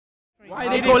Why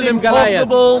they call him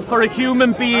impossible for a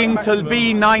human being to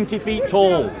be 90 feet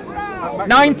tall.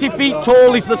 90 feet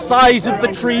tall is the size of the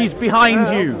trees behind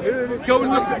you. Go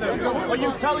and look at them. Are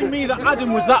you telling me that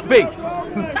Adam was that big?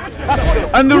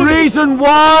 And the reason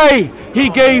why he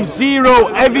gave zero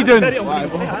evidence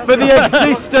for the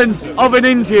existence of an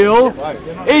Injeel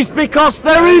is because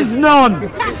there is none.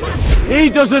 He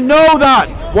doesn't know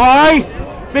that. Why?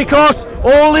 Because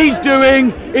all he's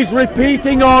doing is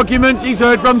repeating arguments he's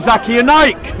heard from Zakir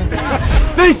Naik.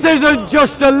 This isn't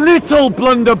just a little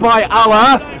blunder by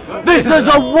Allah. This is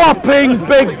a whopping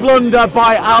big blunder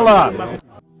by Allah.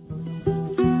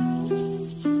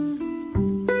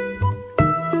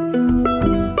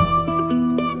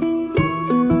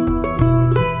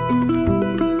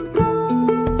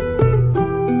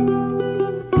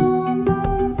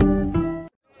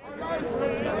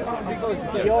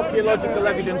 The archaeological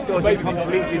evidence goes in a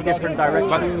completely different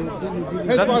direction.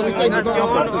 That's why we say that's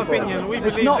your opinion.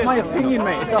 It's not my opinion,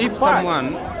 mate. It's a fact.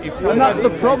 And that's the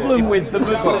problem with the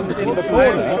Muslims in the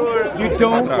corner. You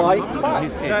don't like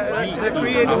facts. The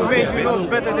Creator made you knows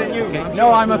better than you.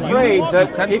 No, I'm afraid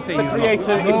that if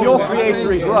your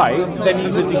Creator is right, then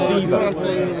he's a deceiver.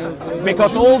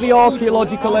 Because all the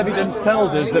archaeological evidence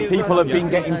tells us that people have been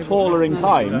getting taller in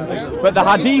time, but the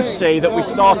hadiths say that we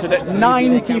started at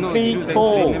 90 feet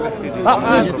tall. That's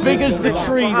as big as the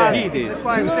tree there. He did.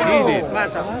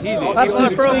 That's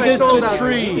as big as the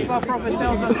tree. If our Prophet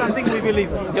tells us something, we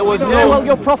believe. Well,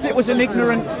 your Prophet was an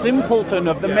ignorant simpleton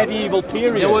of the medieval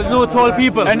period. There was no tall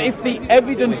people. And if the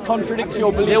evidence contradicts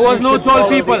your belief, there was no tall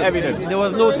people. Evidence. There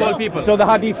was no tall people. So the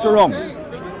hadiths are wrong.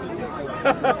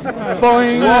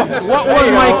 What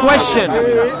was my question?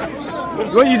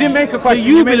 Well, you didn't make a question.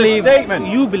 Do you made believe? A statement.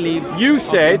 You believe? You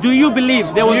said. Do you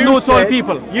believe there was no tall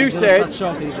people? You said.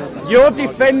 You're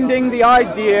defending the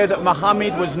idea that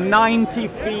Muhammad was 90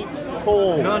 feet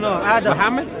tall. No, Adam.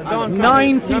 Muhammad?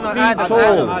 90 feet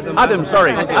tall. Adam,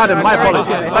 sorry. Adam, my apologies.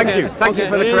 Thank you. Thank you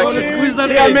for the correction.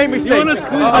 See, I make mistakes.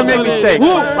 I make mistakes.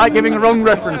 Like giving wrong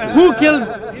references. Who killed?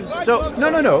 So,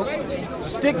 no.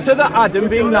 Stick to the Adam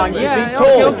being 90 feet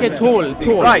tall. Okay,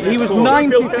 tall. Right, he was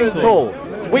 90 feet tall.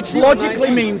 Which logically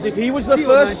means if he was the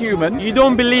first human... You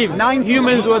don't believe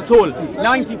humans were tall.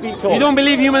 90 feet tall. You don't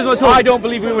believe humans were tall? I don't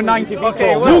believe we were 90 feet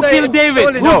tall. Who killed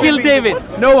David? Who killed David?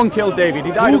 No one killed David.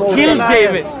 He died. Who killed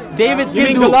David? David You killed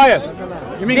mean who? Goliath?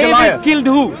 You mean David Goliath? killed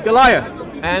who? Goliath.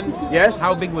 And yes.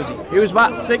 How big was he? He was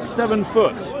about 6-7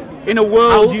 foot. In a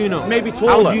world, how do you know? Maybe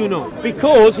taller. How do you know?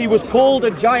 Because he was called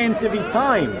a giant of his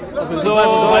time. So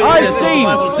I've seen.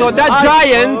 So that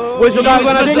giant was about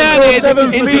 6 or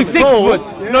 7 feet tall.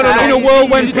 No. In a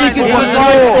world when people were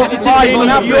 5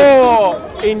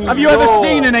 feet. Have you ever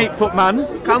seen an 8-foot man?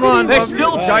 Come on. They're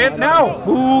still giant now.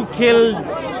 Who killed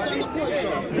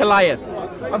Goliath?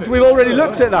 We've already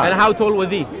looked at that. And how tall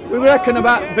was he? We reckon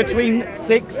about between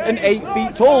 6 and 8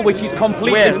 feet tall, which is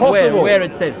completely possible. Where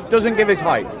it says? Doesn't give his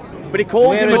height. But he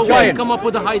calls him a giant. Come up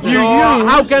with a height.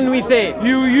 How can we say?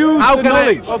 You use the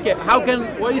knowledge. How can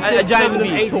a giant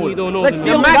be tall? Let's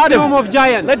deal with maximum Adam. Of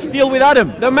giants. Let's deal with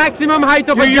Adam. The maximum height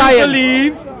of a giant.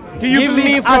 Do you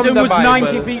believe Adam was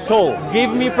 90 feet tall?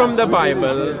 Give me from the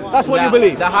Bible. That's what you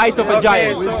believe. The height of a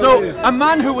giant. So a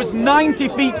man who was 90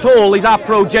 feet tall is our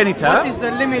progenitor. What is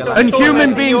the limit of and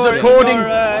human beings, according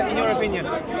in your opinion?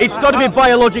 It's got to be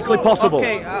biologically possible.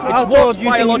 Okay, it's what's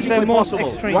biologically possible.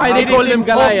 Why they call him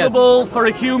Goliath? It's impossible for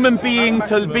a human being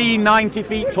to be 90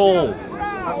 feet tall.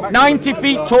 90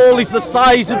 feet tall is the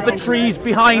size of the trees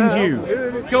behind you.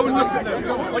 Go and look at them.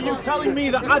 Are you telling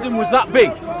me that Adam was that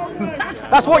big?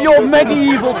 That's what your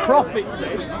medieval prophet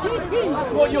said.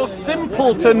 That's what your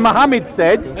simpleton Muhammad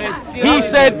said. He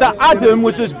said that Adam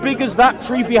was as big as that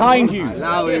tree behind you.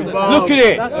 Look at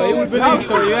it.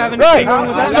 Right.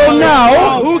 So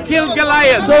now, who killed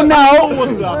Goliath? So now,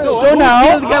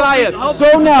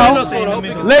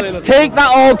 let's take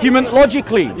that argument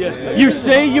logically. You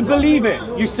say you believe it.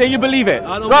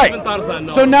 Right.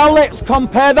 So now let's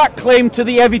compare that claim to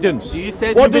the evidence.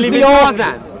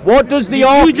 What does the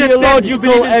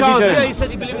archaeological evidence? Yeah, he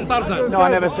said he believed in Tarzan. No, I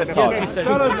never said Tarzan.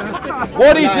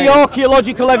 What is the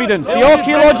archaeological evidence? The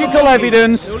archaeological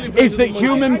evidence is that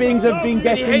human beings have been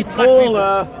getting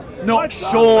taller, not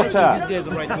shorter.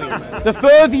 The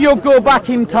further you go back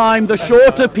in time, the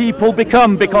shorter people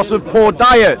become because of poor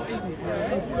diet.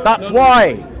 That's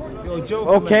why.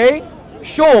 Okay?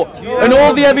 Short. And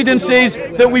all the evidence is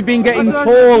that we've been getting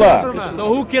taller.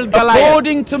 So who killed Goliath?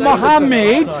 According to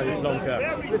Muhammad,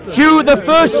 the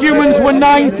first humans were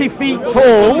 90 feet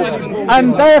tall,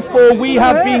 and therefore we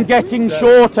have been getting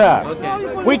shorter.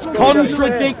 which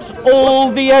contradicts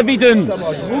all the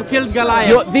evidence. Who killed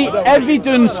Goliath? The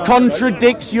evidence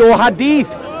contradicts your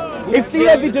hadiths. If the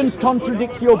evidence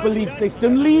contradicts your belief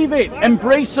system, leave it.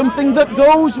 Embrace something that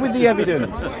goes with the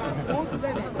evidence.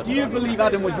 Do you believe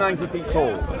Adam was 90 feet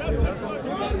tall?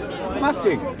 I'm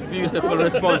asking. Beautiful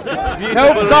response.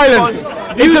 No, silence.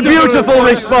 It's a beautiful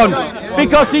response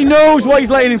because he knows what he's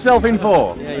letting himself in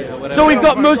for. So we've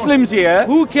got Muslims here.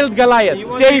 Who killed Goliath?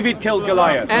 David killed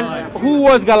Goliath. And who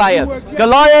was Goliath?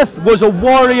 Goliath was a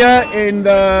warrior in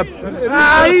the...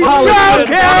 He's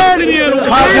joking! No,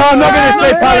 I'm not going to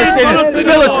say Palestinian.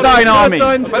 Philistine army.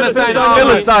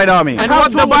 Philistine army. And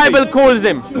what the Bible calls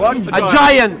him? A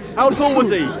giant. How tall was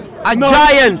he? A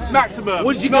giant. Maximum.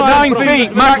 Would you get 9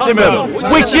 feet maximum,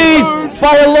 which is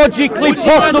biologically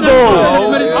possible.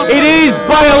 It is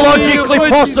biologically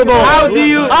possible. How do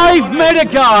you? I've met a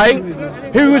guy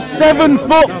who was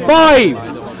 7'5",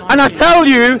 and I tell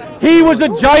you, he was a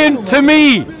giant to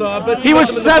me. He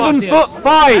was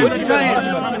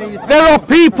 7'5". There are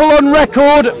people on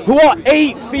record who are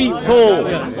 8 feet tall.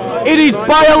 It is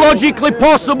biologically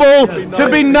possible to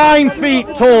be 9 feet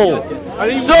tall.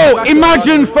 So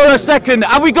imagine for a second,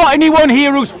 have we got anyone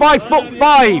here who's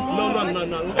 5'5"? No.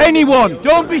 Anyone?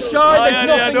 Don't be shy, there's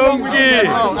nothing wrong with you.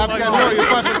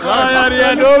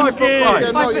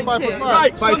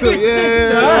 Right, so this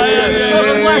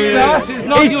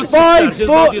sister is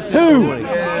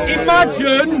 5'2".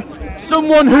 Imagine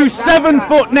someone who's 7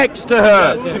 foot next to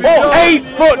her, or 8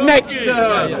 foot next to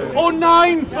her, or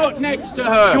 9 foot next to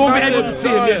her.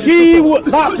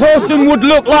 That person would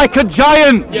look like a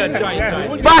giant.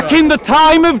 Back in the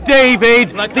time of David,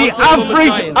 the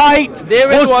average height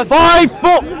was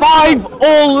 5'5"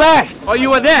 or less. Oh,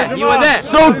 you were there. You were there.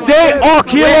 So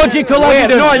archaeological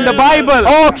evidence. No, in the Bible.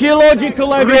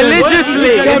 Archaeological evidence.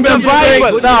 Religiously, in the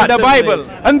Bible. That. In the Bible.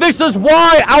 And this is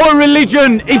why our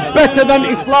religion is better than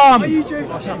Islam.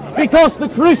 Because the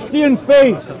Christian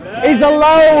faith is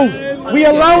allowed, we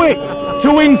allow it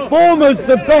to inform us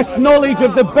the best knowledge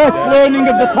of the best learning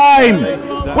of the time.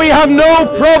 We have no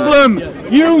problem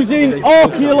using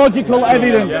archaeological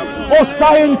evidence or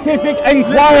scientific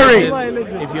inquiry.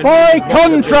 By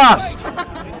contrast,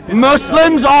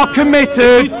 Muslims are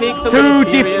committed to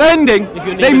defending.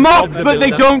 They mock, but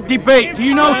they don't debate. Do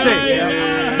you notice?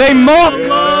 They mock,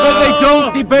 but they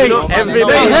don't debate.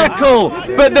 They heckle,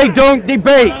 but they don't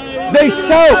debate. They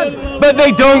shout, but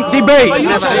they don't debate.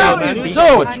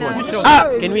 So,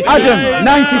 Adam,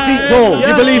 90 feet tall. Do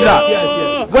you believe that?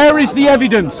 Where is the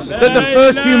evidence that the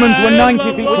first humans were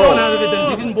 90 feet tall?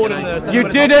 You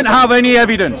didn't have any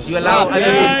evidence.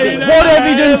 What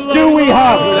evidence do we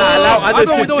have? We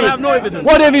don't have no evidence.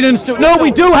 What evidence do? No,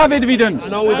 we do have evidence.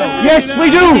 No, we don't. Yes, we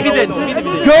do.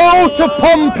 Go to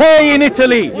Pompeii in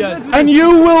Italy, and you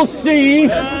will see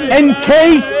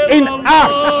encased in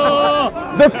ash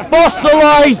the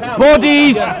fossilized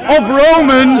bodies of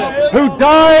Romans who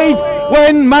died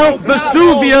when Mount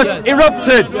Vesuvius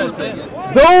erupted.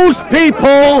 Those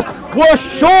people were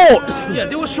short. Yeah,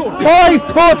 they were short. 5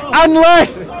 foot and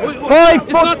less.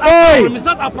 5'5". It's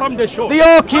not a problem, they're short. The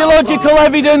archaeological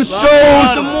evidence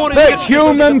shows that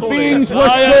human beings were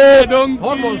short.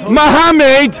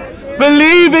 Muhammad,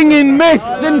 believing in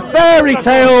myths and fairy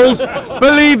tales,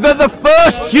 believed that the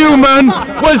first human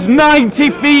was 90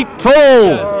 feet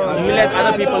tall. You let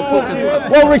other people talk as well.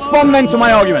 Well, respond then to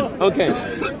my argument. Okay.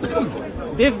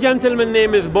 This gentleman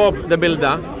name is Bob the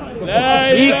Builder.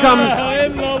 He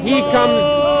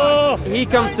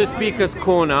comes to Speaker's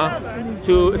Corner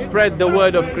to spread the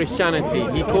word of Christianity.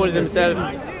 He calls himself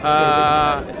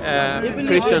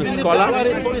Christian scholar,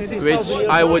 which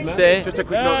I would say. Just a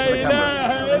quick note to the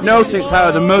camera. Notice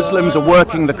how the Muslims are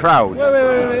working the crowd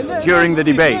during the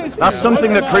debate. That's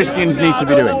something that Christians need to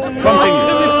be doing.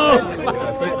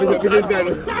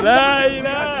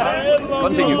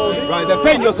 Continue. Right,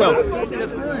 defend yourself.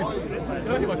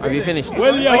 Have you finished?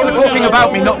 Well, you were talking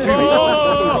about me, not to me.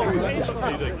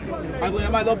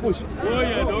 Don't push.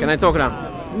 Can I talk now?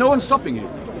 No one's stopping you.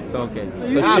 It's okay.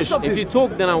 If you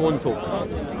talk, then I won't talk.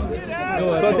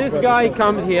 So this guy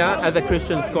comes here as a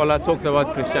Christian scholar, talks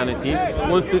about Christianity,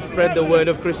 wants to spread the word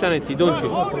of Christianity, don't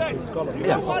you?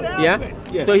 Yes. Yeah?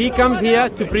 So he comes here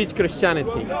to preach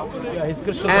Christianity.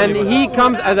 And he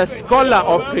comes as a scholar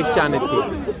of Christianity.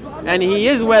 And he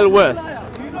is well versed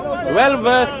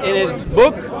in his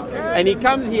book. And he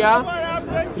comes here,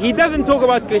 he doesn't talk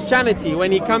about Christianity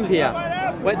when he comes here.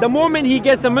 But the moment he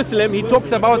gets a Muslim, he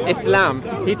talks about Islam.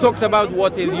 He talks about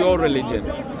what is your religion.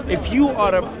 If you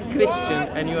are a Christian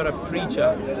and you're a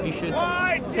preacher, you should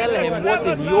tell him what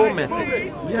is your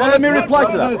message. Well, let me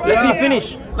reply to that. Let me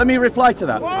finish. Let me reply to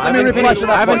that. I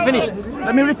haven't finished.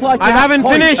 Let me reply to I that haven't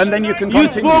point, finished. and then you can You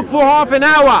continue. spoke for half an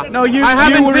hour. No, you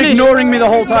haven't were finished. ignoring me the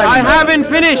whole time. I haven't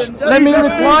finished. Let me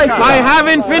reply to that. I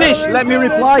haven't finished. Let me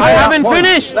reply to I that haven't point.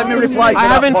 finished. Let me reply to I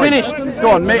that haven't point. finished.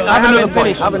 Go on, mate. I Have another haven't point.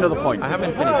 finished. Have another point. I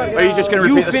haven't finished. Or are you just going to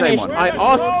repeat the same finished. one? I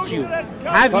asked you.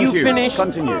 Have you Continue. finished?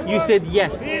 Continue. You said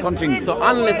yes. Continue. So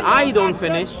unless I don't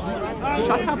finish,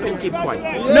 shut up and keep quiet.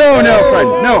 No,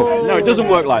 friend. No, it doesn't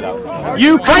work like that.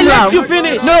 You come I let round. you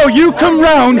finish. No, you come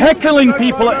round heckling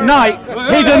people at night,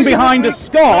 hidden behind a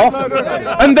scarf,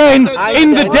 and then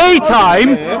in the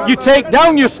daytime you take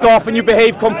down your scarf and you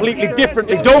behave completely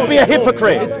differently. Don't be a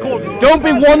hypocrite. Don't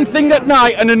be one thing at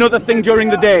night and another thing during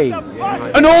the day.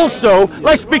 And also,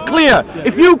 let's be clear,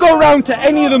 if you go round to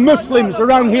any of the Muslims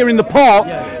around here in the park,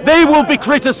 they will be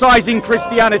criticising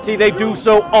Christianity. They do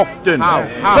so often. How?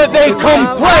 But they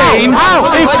complain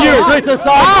if you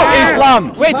criticise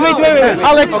Islam. Wait.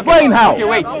 I'll explain how. Okay,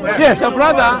 wait. Yes. The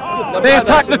brother. They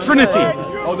attack the Trinity.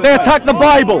 They attack the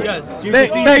Bible.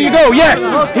 There you go. Yes,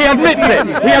 he admits it.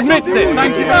 He admits it.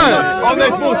 Thank you. On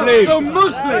this Muslim. So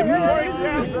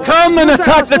Muslims come and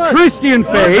attack the Christian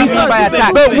faith, by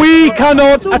attack? but we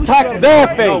cannot attack their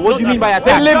faith. What do you mean by attack?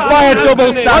 They live by a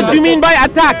double standard. What do you mean by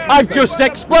attack? I've just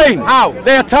explained. How?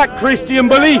 They attack Christian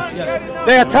beliefs.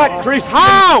 They attack Christian.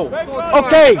 How?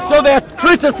 Okay, so they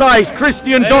criticize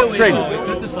Christian doctrine.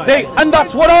 And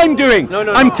that's what I'm doing.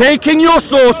 No. I'm taking your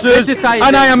sources Criticizing.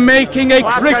 and I am making a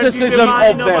criticism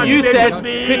of them. You said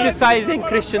criticizing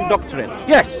Christian doctrine.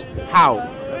 Yes. How?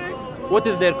 What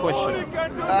is their question?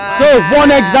 So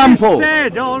one example.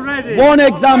 Said already. One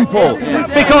example.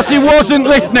 Because he wasn't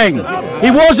listening.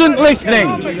 He wasn't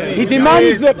listening. He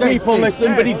demands that people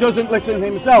listen, but he doesn't listen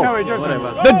himself.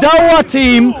 The Dawah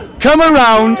team come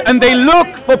around and they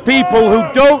look for people who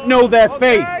don't know their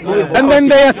faith. And then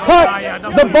they attack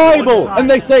the Bible and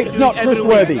they say it's not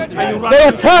trustworthy. They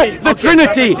attack the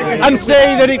Trinity and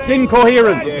say that it's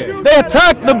incoherent. They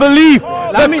attack the belief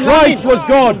that Christ was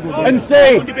God and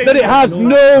say that it has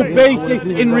no basis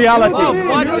in reality.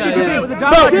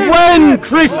 But when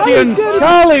Christians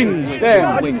challenge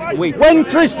them, when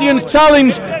Christians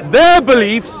challenge their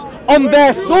beliefs on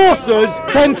their sources,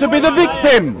 tend to be the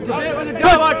victim.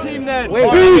 But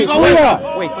be clear.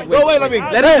 Wait, Lamin.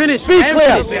 Let us finish. Be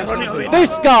clear.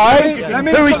 This guy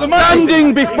who is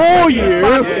standing before you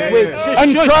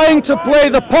and trying to play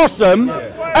the possum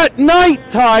at night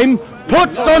time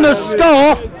puts on a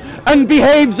scarf and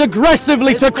behaves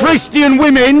aggressively to Christian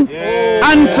women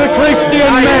and to Christian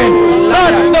men.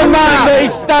 That's the man that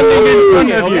is standing in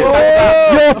front of you.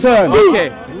 Your turn.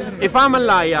 Okay. If I'm a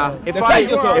liar, if I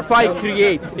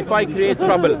create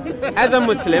trouble, as a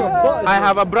Muslim, I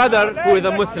have a brother who is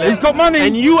a Muslim. He's got money.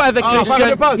 And you as a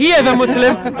Christian, he is a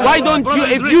Muslim. Why don't you,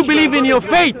 if you believe in your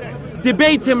faith,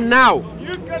 debate him now?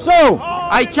 So,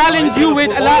 I challenge you with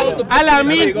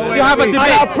Lamin to have a debate.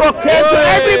 I proclaim to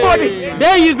everybody.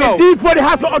 There you go. This body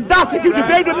has the audacity to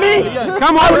debate with me.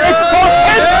 Come on.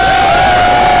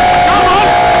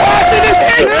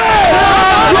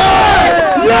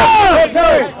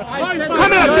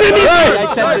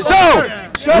 Come on, so,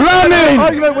 Lamin,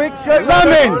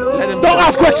 don't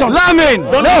ask questions. Lamin,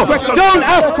 don't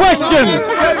ask questions.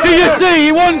 Do you see?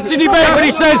 He wants to debate, but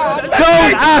he says,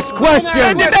 don't ask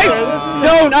questions.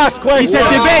 Don't ask questions. He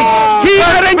said debate. He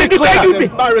arranged the debate with me.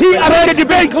 He arranged the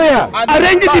debate.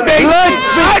 Arranged the debate. Let's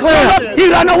be clear. He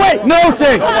ran away.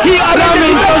 Notice,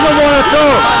 Lamin doesn't want to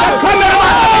talk.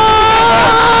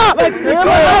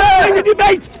 Arrange the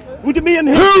debate with me and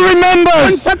him. Who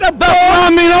remembers that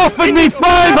Lamin offered me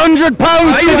 £500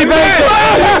 to debate it?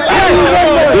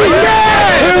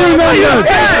 Who remembers?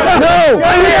 No.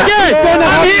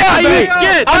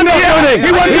 I'm not running.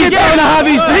 He's going to have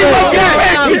his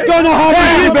debate. He's going to have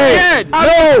his debate.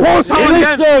 No.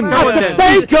 Listen.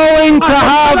 He's going to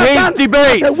have his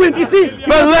debate.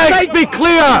 But let's be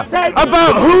clear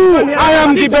about who I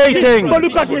am debating.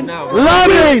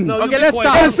 Lamin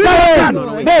has said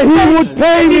that he would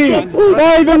pay me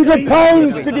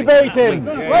 £500 to debate him.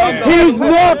 He's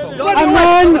not a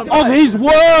man of his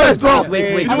word.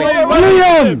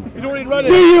 Liam, do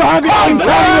you have it on camera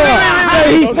that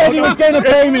he said he was going to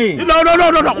pay me? No.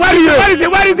 Where is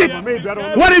it?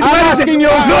 I'm asking you.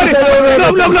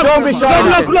 Don't be shy.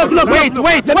 Look. Wait.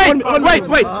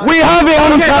 We have it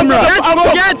on camera.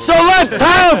 So let's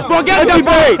have a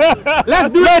debate.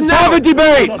 Let's have a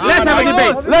debate.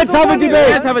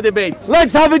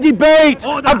 Let's have a debate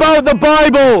about the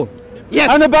Bible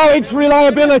and about its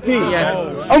reliability.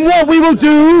 And what we will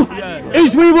do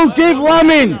is we will give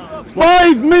Lamin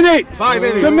 5 minutes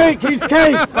to make his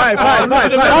case.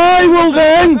 I will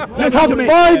then have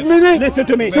 5 minutes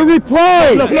to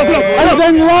reply. And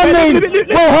then Lamin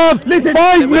will have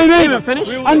 5 minutes.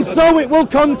 And so it will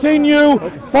continue.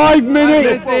 5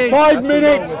 minutes, 5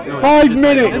 minutes, 5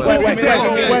 minutes.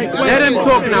 Let him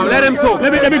talk now. Let him talk.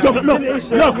 Let me talk. Look.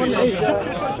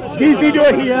 This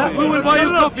video here, there will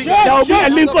be a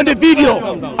link on the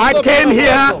video. I came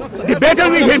here,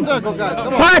 debated with him. 5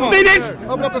 minutes,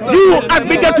 you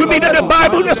admitted to me that the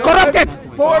Bible is corrupted.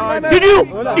 Did you?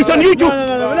 It's on YouTube.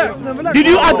 Did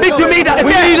you admit to me that?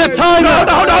 We need a timer.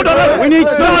 Hold on. We need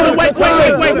time. Wait.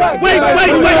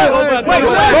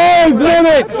 5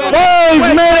 minutes. 5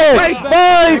 minutes.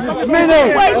 5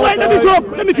 minutes. Wait, let me talk.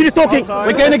 Let me finish talking.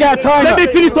 We're going to get a timer. Let me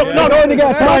finish talking. No, We're going to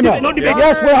get a timer. No debate.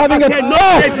 Yes, we're having a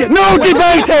no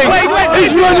debating.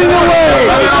 He's running away.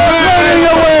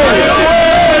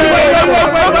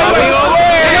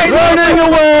 Running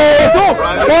away.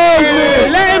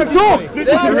 Let him talk.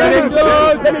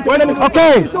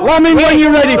 Okay, Lamin, when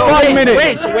you're ready, 5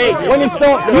 minutes. Wait. When he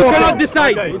starts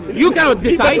talking. You cannot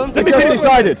decide. It's just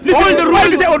decided. Hold the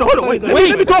rules. Hold on. Wait.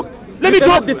 Let me talk. Let me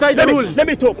talk. Decide the rules. Let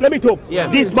me talk. Yeah.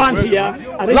 This man here.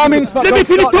 Lamin's Let me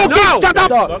finish talking. Shut up.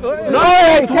 No,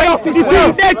 wait.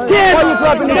 That's scared. Let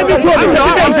me talk.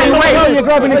 You're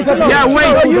grabbing his cup. Yeah,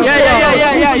 wait.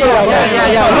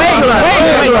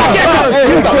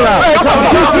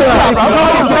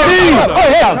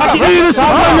 See the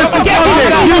supremacist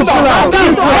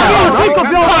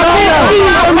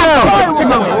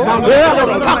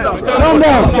Calm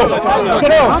down.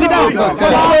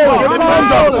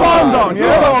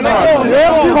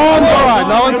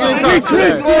 We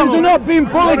Christians are not being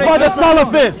bullied by the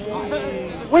Salafists.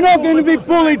 We're not going to be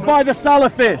bullied by the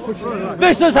Salafists.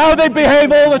 This is how they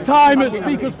behave all the time at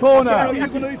Speaker's Corner.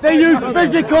 They use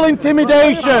physical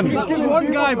intimidation.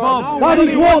 That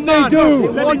is what they do.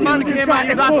 And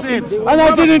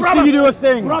I didn't see you do a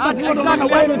thing. Wait,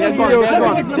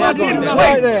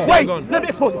 let me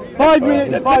expose it. 5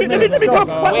 minutes, 5 minutes. Let me talk.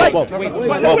 Wait,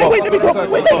 let me talk.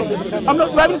 Wait.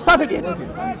 I haven't started yet.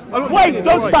 Wait,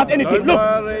 don't start anything. Look.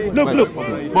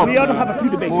 We ought to have 2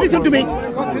 debates. Listen to me.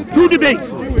 2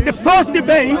 debates. The first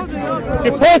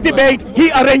debate,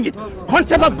 he arranged it.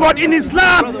 Concept of God in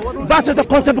Islam versus the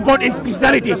concept of God in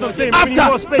Christianity.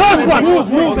 After first one,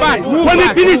 move back. When we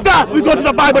finish that, we go to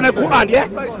the Bible and the Quran. Yeah.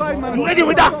 You ready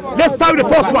with that? Let's start with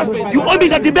the first one. You owe me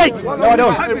the debate. No, I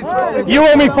don't. You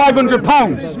owe me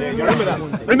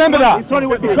 £500. Remember that. You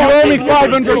owe me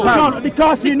 £500.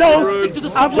 Because he knows.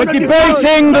 We're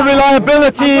debating the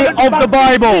reliability of the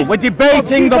Bible. We're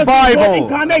debating the Bible.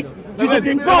 Jesus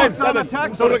didn't go.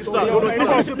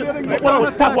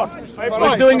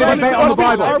 We're doing a debate on the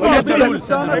Bible. We're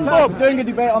doing a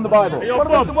debate on the Bible.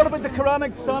 What about the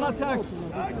Quranic Son attacks?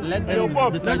 Let them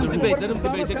debate.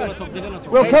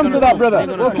 We'll come to that, brother.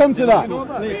 We'll come to that.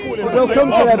 We'll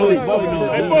come to that, please.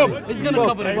 He's going to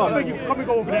cover it.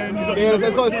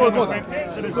 Let's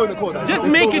go in the court. Just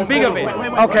make it bigger,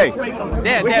 man. Okay.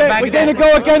 We're going to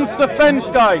go against the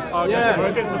fence, guys.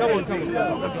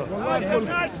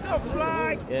 National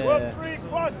flag with 3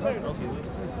 crosses.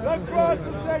 The cross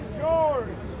of St. George.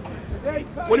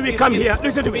 When we come here,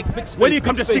 listen to me. When you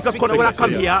come to Speaker's Corner, when I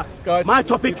come here, my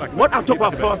topic, what I talk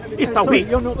about first is Tawhid,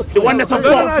 the oneness of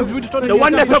God. The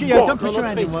oneness of God.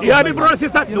 You have me, brother and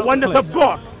sister, the oneness of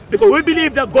God. Because we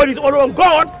believe that God is all around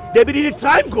God, they believe in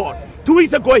time God. 2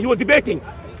 weeks ago, he was debating.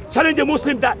 Challenge the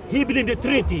Muslim that he believes in the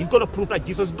Trinity. He's going to prove that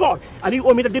Jesus is God. And he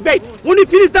owe me the debate. When he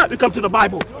finishes that, we come to the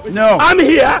Bible. No. I'm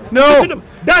here. No.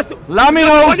 That's Lamin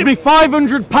owes me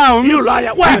 £500. You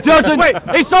liar. He doesn't.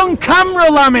 It's on camera,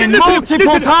 Lamin,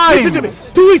 multiple times. Listen to me.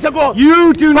 2 weeks ago.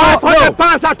 You do not know.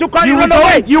 £500 I took out. You run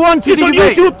away. You want to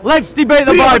debate. Let's debate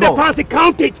the Bible. £300 he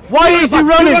counted. Why is he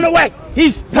running? Run away.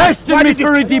 He's pestered me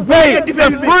for a debate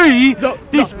for free,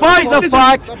 despite the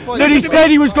fact that he said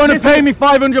he was going to pay me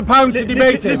 £500 to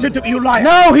debate him. Listen to me, you liar.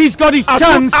 No, he's got his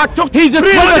chance. He's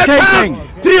equivocating.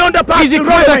 £300. He's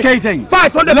equivocating.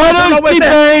 £500.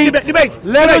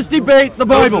 Let us debate the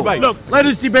Bible. Let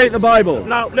us debate the Bible.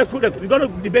 Now, let's put it. We're going to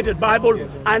debate the Bible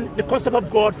and the concept of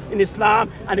God in Islam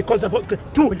and the concept of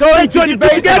two. We're going to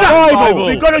debate the Bible.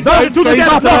 We're going to join the two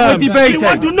together. We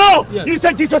want to know. You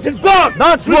said Jesus is God.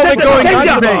 That's what we're going to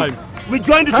debate. We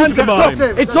joined the two together.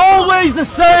 It's always the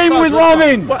same with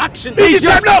Lamin. He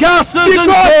just gasses and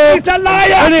talks,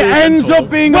 and it ends up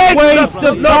being a waste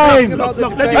of time.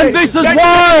 And this is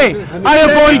why I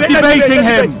avoid debating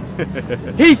him.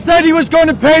 He said he was going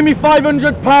to pay me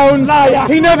 £500. Liar.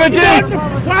 He never did. He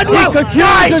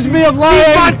accuses me of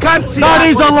lying. That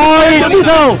is a lie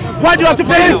itself. Why do you have to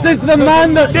pay? This is the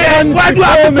man that stands Why do you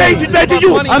have to pay to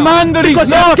you? a man that is Because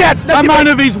not you're scared. a man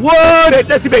of his word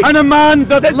Let's debate. and a man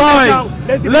that Let's debate lies. now.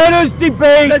 Let's debate. Let us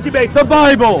debate Let's debate. the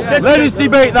Bible. Let us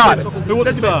debate that. Who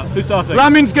wants to start? Who's starting?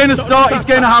 Lamin's going to start. He's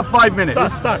going to have 5 minutes.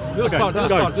 Start. You'll start.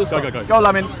 Go,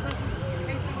 Lamin.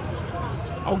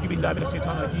 أعوذ بالله من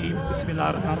الشيطان الرجيم بسم الله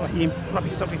الرحمن الرحيم ربي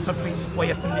اشرح لي صدري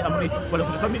ويسر لي أمري ولو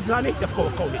كنت من لساني يفقهوا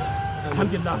قولي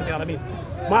الحمد لله رب العالمين.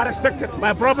 My respected,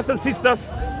 my brothers and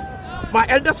sisters, my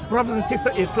eldest brothers and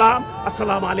sisters in Islam,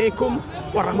 Assalamu alaikum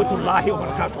wa rahmatullahi wa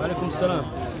barakatuh.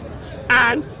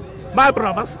 And my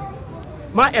brothers,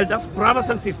 my elders, brothers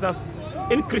and sisters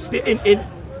in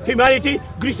humanity,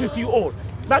 greetings to you all.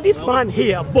 Now this man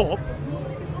here, Bob,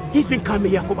 he's been coming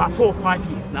here for about 4 or 5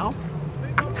 years now.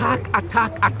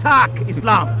 Attack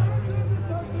Islam.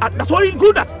 That's what he's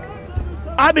good at.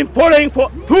 I've been following for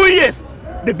 2 years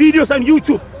the videos on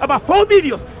YouTube, about 4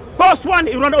 videos. First one,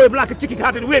 he ran away like a chicken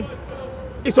hearted win.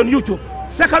 It's on YouTube.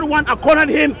 Second one, I cornered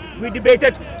him, we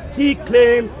debated. He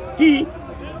claimed he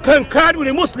concurred with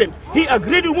the Muslims. He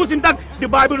agreed with Muslims that the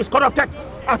Bible is corrupted.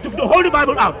 I took the Holy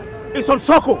Bible out. It's on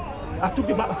Soco. I took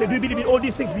the Bible, I said, do you believe in all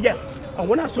these things? Yes. And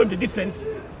when I showed him the difference,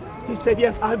 he said,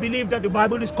 yes, I believe that the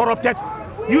Bible is corrupted.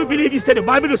 You believe, he said, the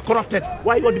Bible is corrupted.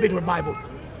 Why you want to debate with the Bible?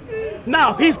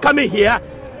 Now, he's coming here.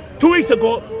 2 weeks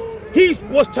ago, he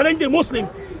was challenging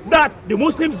Muslims that the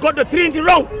Muslims got the Trinity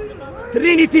wrong.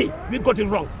 Trinity, we got it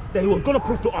wrong. That he was going to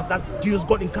prove to us that Jesus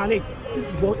got incarnate. This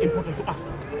is more important to us.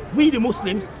 We, the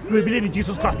Muslims, we believe in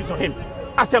Jesus Christ, peace on him.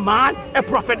 As a man, a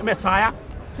prophet, Messiah,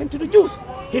 sent to the Jews.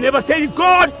 He never said he's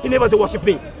God. He never said worship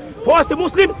me. For us, the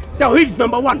Muslim, Tawheed is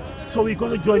number one. So we're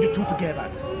going to join the two together.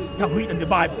 Tawheed and the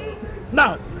Bible.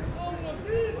 Now,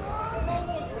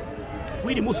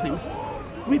 we the Muslims,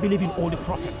 we believe in all the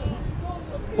prophets.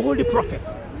 All the prophets.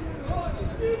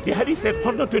 The hadith said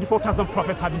 124,000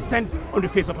 prophets have been sent on the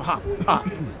face of the earth.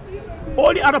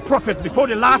 All the other prophets before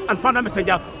the last and final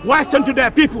messenger were sent to their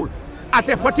people at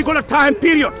a particular time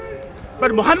period.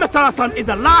 But Muhammad ﷺ is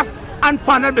the last and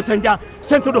final messenger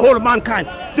sent to the whole of mankind.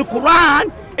 The Quran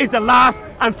is the last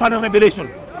and final revelation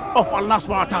of Allah subhanahu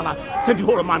wa ta'ala sent to the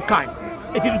whole of mankind.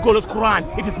 If you go to the Quran,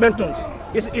 it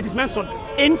is mentioned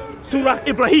in Surah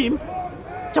Ibrahim,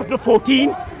 chapter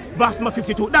 14, verse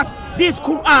 52, that this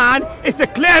Quran is a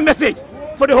clear message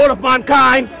for the whole of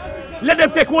mankind. Let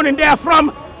them take warning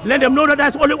therefrom. Let them know that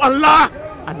there's only Allah,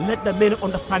 and let the men of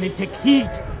understanding take heed.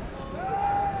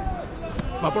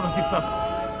 My brothers and sisters,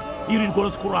 you read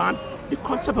God's Quran, the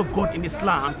concept of God in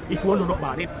Islam, if you want to know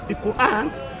about it, the Quran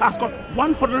has got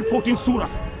 114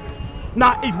 surahs.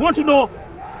 Now, if you want to know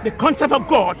the concept of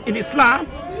God in Islam,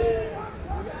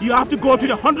 you have to go to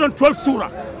the 112th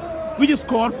surah, which is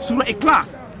called Surah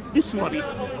Ikhlas. This surah reads,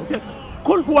 it says,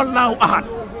 Kul huwallahu ahad.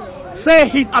 Say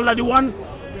he's Allah the one,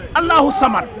 Allahu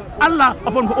samad, Allah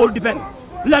upon whom all depend.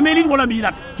 Lam yalid wa lam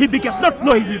yulad. He begets not,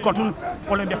 no, he's begotten.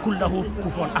 Wa lam yakul lahu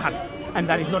kufuwan ahad. And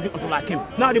there is nothing unto like him.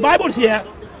 Now the Bible here,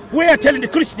 we are telling the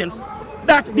Christians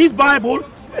that this Bible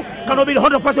cannot be the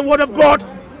 100% word of God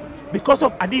because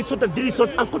of additions and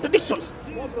deletions and contradictions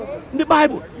in the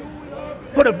Bible.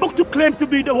 For the book to claim to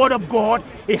be the word of God,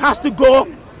 it has to go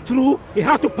through, it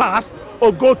has to pass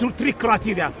or go through 3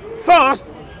 criteria. First,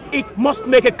 it must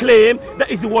make a claim that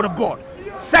it's the word of God.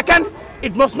 Second,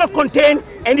 it must not contain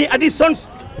any additions,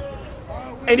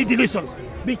 any deletions,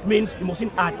 which means you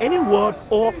mustn't add any word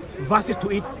or verses to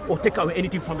it or take away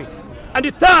anything from it. And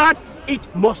the third, it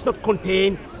must not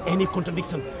contain any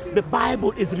contradiction. The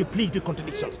Bible is replete with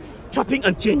contradictions, chopping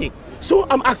and changing. So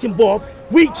I'm asking Bob,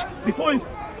 before we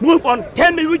move on,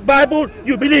 tell me which Bible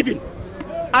you believe in.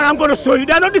 And I'm going to show you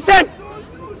they're not the same.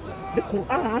 The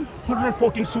Quran,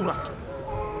 114 surahs.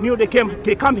 You know, they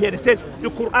come here, they said the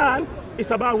Quran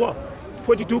is about what?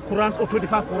 22 Qurans or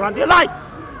 25 Quran. They lie.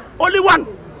 Only one.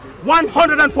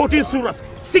 114 surahs.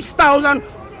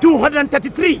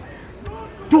 6,233.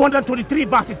 223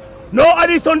 verses. No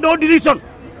addition, no deletion.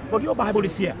 But your Bible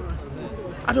is here.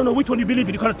 I don't know which one you believe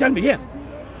in. You can tell me here.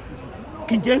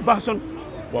 King James Version,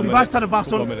 Revised Standard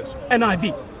Version,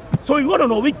 NIV. So you want to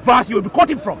know which verse you will be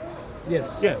quoting from.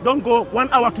 Yes. Yeah, don't go 1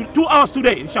 hour to 2 hours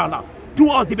today, inshallah. 2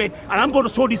 hours debate, and I'm going to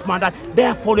show this man that they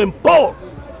are following Paul.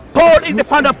 Paul is the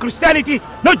founder of Christianity,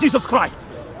 not Jesus Christ.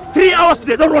 3 hours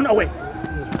today, don't run away.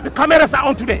 The cameras are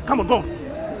on today. Come on, go.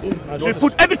 We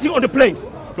put everything on the plane.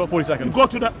 Got 40 seconds. You go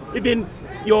to the, even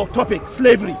your topic,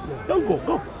 slavery. Don't go,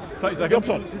 go. 30 seconds.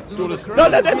 No,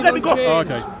 let me go. Oh,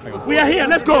 okay. Hang on. We are here,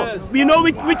 let's go. We know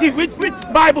which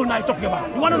Bible now you're talking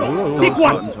about. You want to know? Pick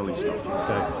one. Okay.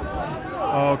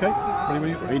 Okay.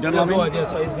 Are you done, Lamin? No idea,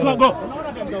 so he's gonna Go.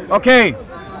 Okay.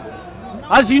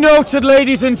 As you noted,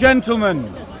 ladies and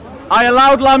gentlemen, I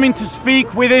allowed Lamin to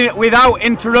speak without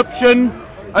interruption,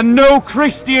 and no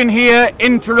Christian here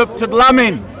interrupted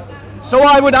Lamin. So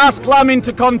I would ask Lamin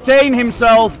to contain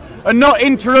himself and not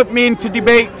interrupt me into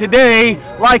debate today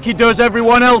like he does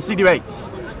everyone else he debates.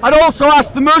 I'd also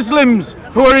ask the Muslims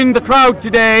who are in the crowd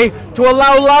today to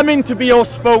allow Lamin to be your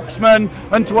spokesman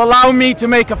and to allow me to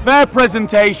make a fair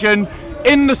presentation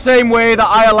in the same way that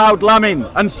I allowed Lamin,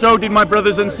 and so did my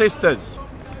brothers and sisters.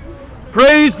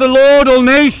 Praise the Lord, all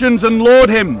nations, and laud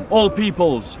him, all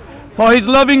peoples, for his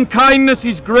loving kindness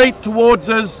is great towards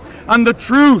us, and the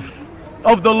truth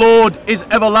of the Lord is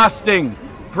everlasting.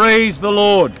 Praise the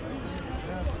Lord.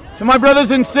 To my brothers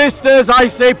and sisters, I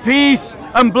say peace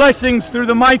and blessings through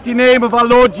the mighty name of our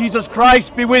Lord Jesus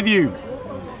Christ be with you.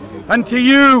 And to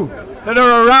you that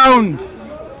are around,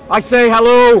 I say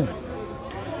hello.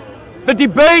 The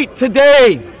debate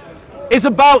today is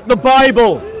about the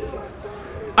Bible.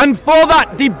 And for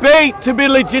that debate to be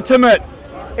legitimate,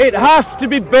 it has to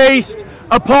be based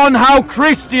upon how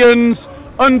Christians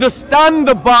understand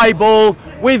the Bible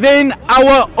within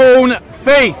our own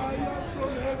faith.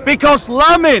 Because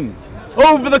Lamin,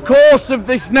 over the course of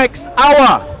this next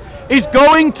hour, is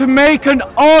going to make an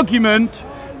argument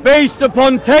based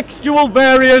upon textual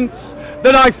variants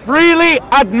that I freely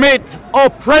admit are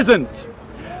present.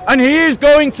 And he is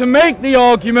going to make the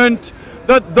argument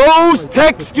that those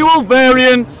textual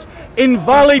variants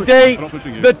invalidate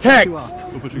the text.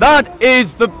 That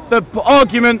is the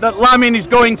argument that Lamin is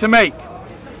going to make.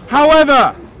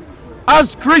 However,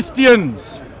 as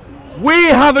Christians, we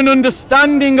have an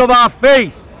understanding of our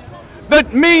faith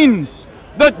that means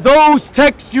that those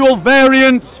textual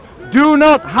variants do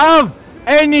not have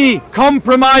any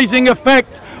compromising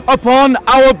effect upon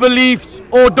our beliefs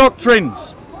or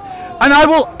doctrines. And I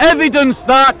will evidence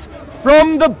that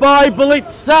from the Bible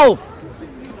itself.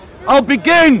 I'll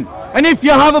begin, and if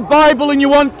you have a Bible and you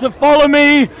want to follow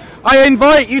me, I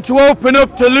invite you to open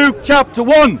up to Luke chapter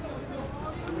 1,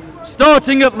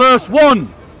 starting at verse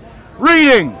 1,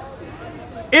 reading,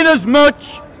 "Inasmuch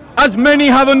as many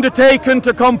have undertaken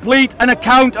to complete an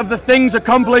account of the things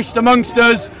accomplished amongst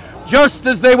us, just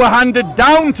as they were handed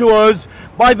down to us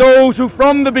by those who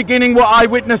from the beginning were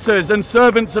eyewitnesses and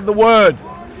servants of the word,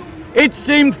 it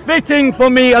seemed fitting for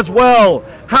me as well,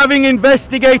 having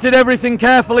investigated everything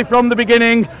carefully from the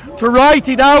beginning, to write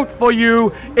it out for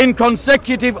you in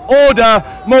consecutive order,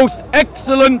 most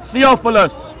excellent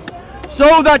Theophilus,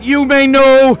 so that you may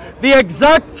know the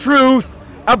exact truth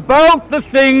about the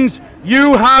things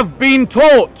you have been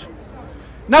taught."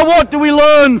 Now, what do we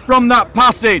learn from that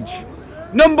passage?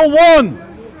 Number one,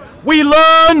 we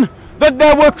learn that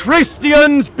there were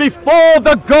Christians before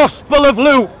the Gospel of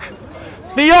Luke.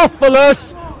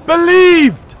 Theophilus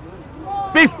believed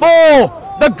before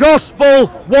the Gospel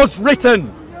was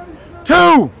written.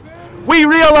 Two, we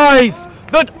realize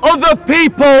that other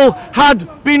people had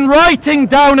been writing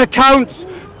down accounts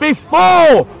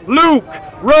before Luke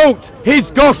wrote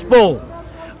his Gospel.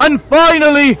 And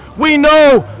finally, we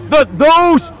know that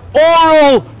those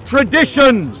oral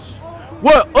traditions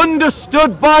were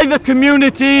understood by the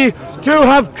community to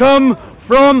have come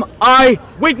from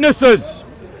eyewitnesses,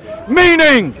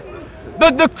 meaning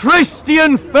that the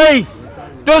Christian faith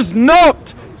does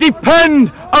not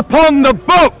depend upon the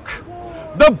book.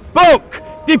 The book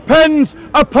depends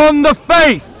upon the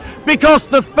faith, because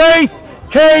the faith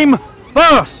came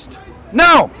first.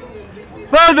 Now,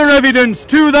 further evidence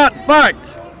to that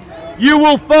fact you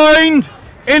will find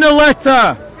in a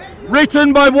letter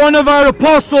written by one of our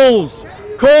apostles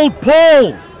called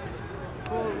Paul.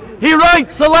 He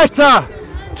writes a letter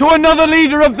to another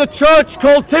leader of the church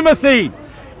called Timothy,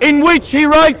 in which he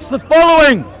writes the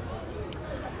following: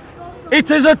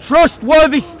 "It is a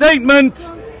trustworthy statement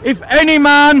if any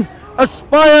man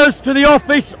aspires to the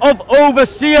office of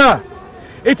overseer.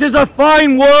 It is a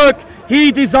fine work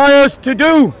he desires to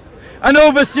do. An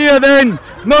overseer then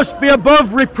must be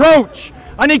above reproach."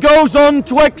 And he goes on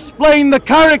to explain the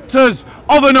characters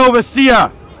of an overseer.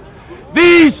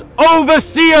 These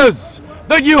overseers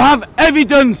that you have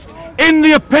evidenced in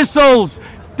the epistles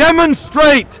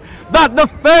demonstrate that the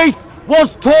faith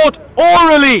was taught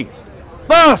orally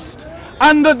first,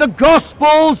 and that the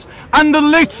Gospels and the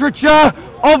literature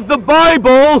of the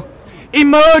Bible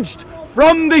emerged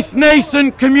from this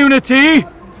nascent community,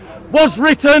 was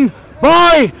written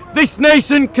by this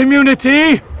nascent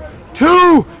community,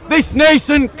 to this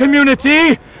nascent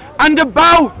community, and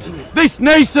about this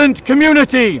nascent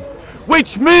community,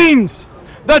 which means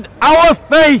that our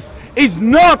faith is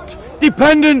not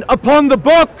dependent upon the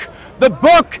book. The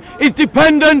book is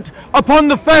dependent upon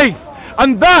the faith,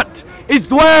 and that is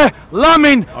where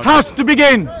Lamin has to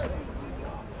begin.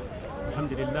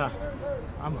 Alhamdulillah.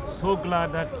 I'm so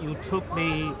glad that you took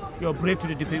your brave to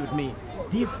the debate with me.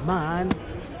 This man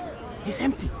is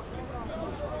empty.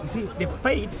 You see, the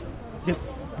faith they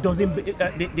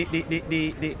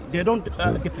don't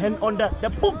depend on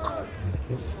the book.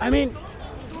 I mean,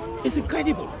 it's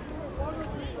incredible.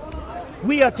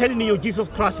 We are telling you Jesus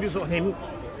Christ, him,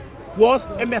 was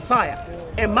a Messiah,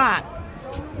 a man,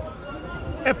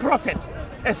 a prophet,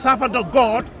 a servant of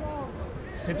God,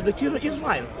 sent to the children of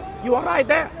Israel. You are right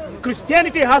there.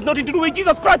 Christianity has nothing to do with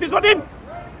Jesus Christ, is what him.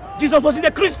 Jesus wasn't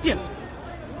a Christian.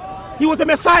 He was the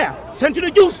Messiah, sent to the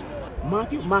Jews.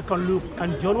 Matthew, Mark, and Luke,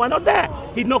 and John were not there.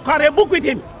 He did not carry a book with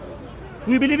him.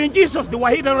 We believe in Jesus, the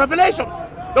Wahid and Revelation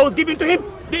that was given to him.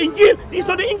 The Injeel, this is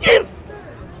not the Injeel.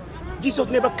 Jesus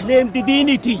never claimed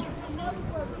divinity.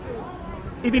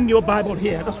 Even your Bible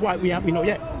here, that's why we know,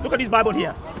 yeah. Look at this Bible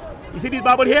here. You see this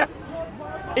Bible here?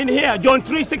 In here, John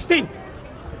 3:16.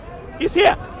 It's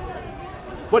here.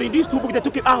 But in these two books, they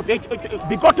took it out. They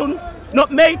begotten,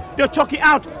 not made, they chuck it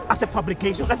out as a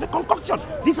fabrication, as a concoction.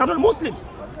 These are not Muslims.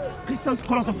 Christian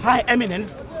scholars of high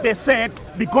eminence, they said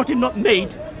begotten, not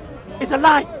made, is a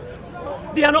lie.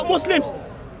 They are not Muslims.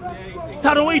 So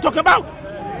I don't know what you're talking about.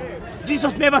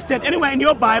 Jesus never said anywhere in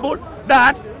your Bible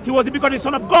that he was the begotten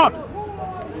Son of God.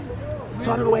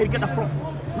 So I don't know where you get that from.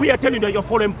 We are telling you that you're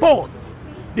following Paul.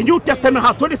 The New Testament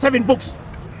has 27 books.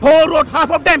 Paul wrote half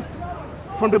of them.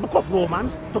 From the book of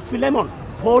Romans to Philemon,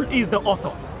 Paul is the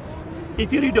author.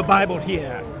 If you read the Bible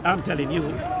here, I'm telling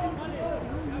you,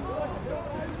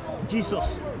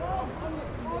 Jesus,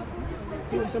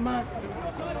 he was a man.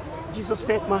 Jesus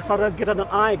said, my Father is greater than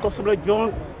I. Gospel of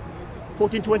John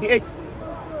 14:28.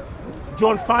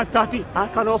 John 5:30, I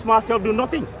can of myself do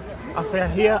nothing. I say,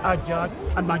 here I judge,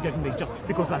 and my judgment is just,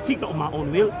 because I seek not my own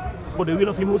will, but the will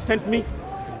of him who sent me.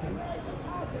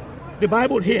 The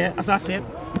Bible here, as I said,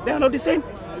 they are not the same.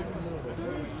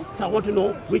 So I want to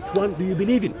know, which one do you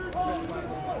believe in?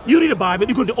 You read the Bible,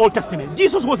 you go to the Old Testament.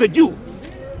 Jesus was a Jew,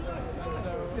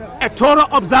 a Torah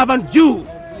observant Jew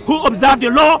who observed the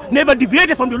law, never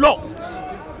deviated from the law.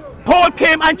 Paul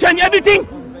came and changed everything.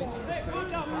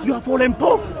 You are following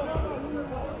Paul.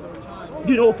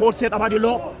 Do you know what Paul said about the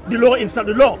law? The law himself,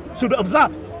 the law should be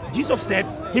observed. Jesus said,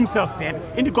 himself said,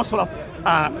 in the Gospel of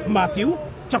Matthew,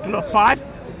 chapter number 5,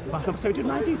 verse number 17 to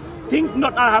 19, think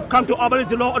not I have come to abolish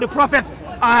the law or the prophets.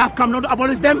 I have come not to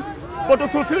abolish them, but to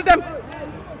fulfill them.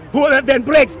 Whoever then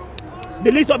breaks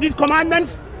the least of these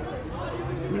commandments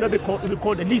will not be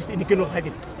called the least in the kingdom of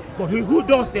heaven. But who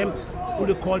does them will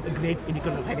be called the great in the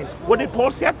kingdom of heaven. What did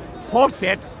Paul say? Paul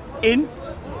said in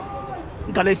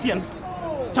Galatians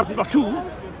chapter number 2,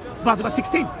 verse number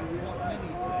 16.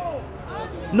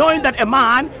 Knowing that a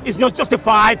man is not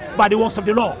justified by the works of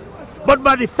the law, but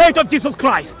by the faith of Jesus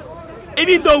Christ.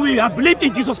 Even though we have believed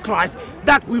in Jesus Christ,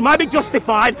 that we might be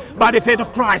justified by the faith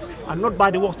of Christ and not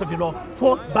by the works of the law.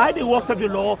 For by the works of the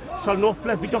law shall no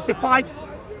flesh be justified.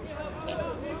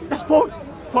 That's Paul.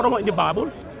 Furthermore in the Bible,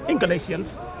 in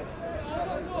Galatians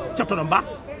chapter number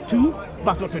 2,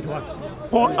 verse 21.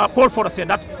 Paul further said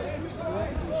that,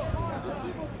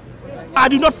 I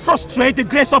do not frustrate the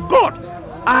grace of God.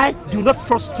 I do not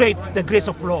frustrate the grace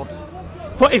of the Lord.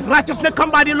 For if righteousness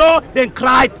come by the law, then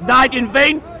Christ died in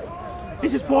vain.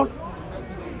 This is Paul.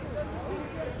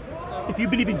 If you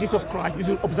believe in Jesus Christ, you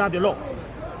should observe the law.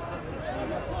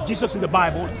 Jesus in the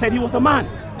Bible said he was a man.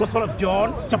 Gospel of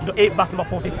John, chapter 8, verse number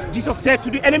 40. Jesus said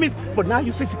to the enemies, but now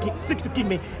you seek to kill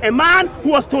me. A man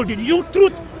who has told you the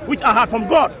truth, which I heard from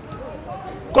God.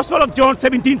 Gospel of John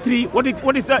 17:3.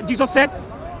 What is Jesus said?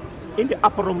 In the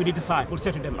upper room with the disciples,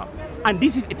 said to them, and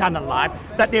this is eternal life,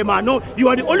 that they might know you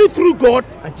are the only true God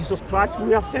and Jesus Christ whom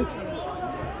we have sent.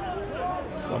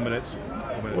 1 minute.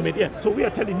 1 minute. Yeah. So we are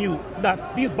telling you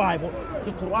that this Bible,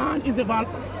 the Quran, is the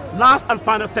last and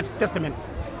final testament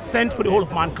sent for the whole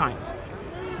of mankind.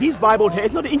 This Bible here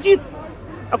is not the Injeel.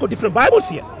 I've got different Bibles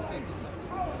here.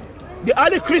 The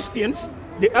early Christians,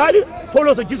 the early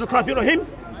followers of Jesus Christ, you know him,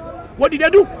 what did they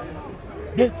do?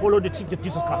 They followed the teaching of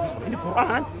Jesus Christ. In the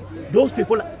Quran, those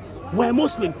people were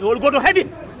Muslim. They all go to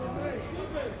heaven.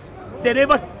 They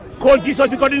never called Jesus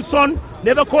begotten Son,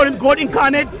 never called him God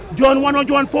incarnate. John 1 or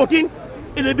John 14.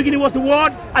 In the beginning was the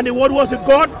Word, and the Word was with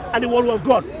God, and the Word was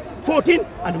God. 14,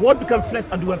 and the Word became flesh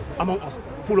and dwelt among us,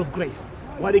 full of grace.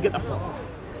 Where do they get that from?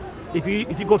 If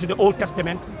you go to the Old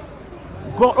Testament,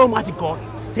 God, Almighty God,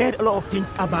 said a lot of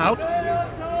things about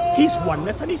his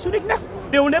oneness and his uniqueness.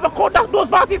 They will never quote those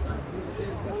verses.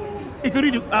 If you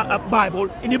read the Bible,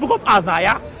 in the book of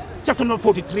Isaiah, chapter number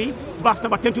 43, verse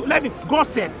number 10 to 11, God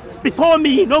said, before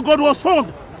me, no God was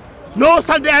formed. No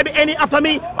shall there be any after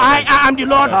me. I am the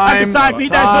Lord, and beside me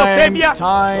there is no Savior.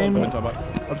 I'm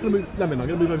just going to move, Lamin, I'm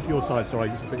going to move over to your side. Sorry,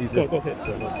 it's a bit easier. Go ahead.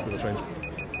 So, it's going to change.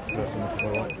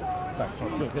 Right. Back,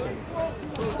 sorry.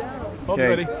 Okay.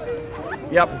 Ready?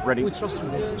 Yep, ready.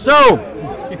 So,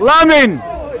 Lamin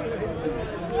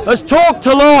has talked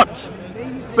a lot,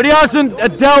 but he hasn't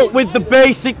dealt with the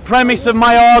basic premise of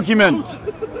my argument,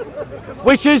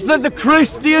 which is that the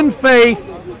Christian faith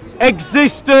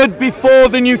existed before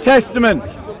the New Testament.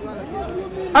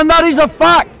 And that is a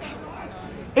fact.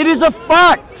 It is a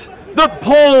fact that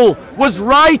Paul was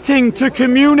writing to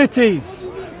communities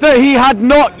that he had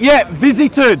not yet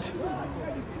visited,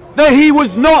 that he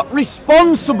was not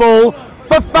responsible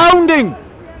for founding.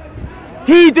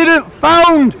 He didn't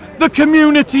found the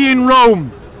community in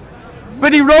Rome,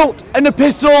 but he wrote an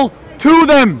epistle to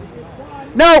them.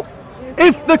 Now,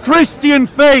 if the Christian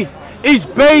faith is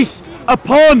based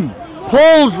upon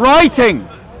Paul's writing,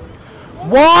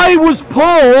 why was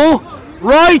Paul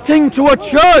writing to a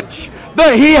church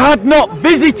that he had not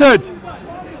visited?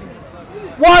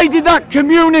 Why did that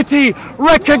community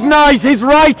recognize his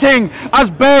writing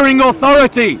as bearing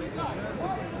authority?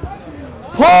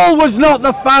 Paul was not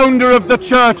the founder of the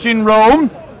church in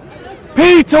Rome.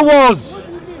 Peter was.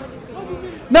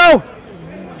 Now,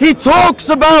 he talks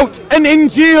about an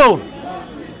Injeel.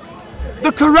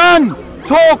 The Quran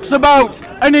talks about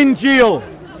an Injeel,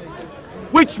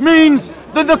 which means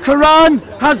that the Quran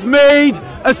has made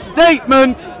a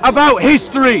statement about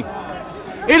history.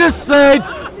 It has said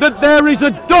that there is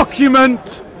a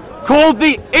document called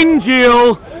the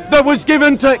Injeel that was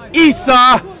given to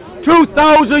Isa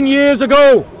 2,000 years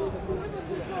ago.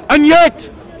 And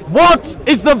yet, what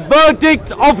is the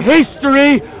verdict of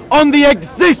history on the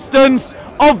existence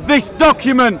of this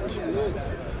document?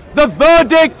 The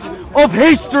verdict of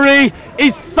history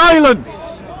is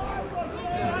silence.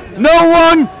 No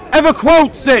one ever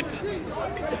quotes it.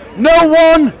 No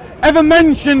one ever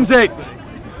mentions it.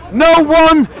 No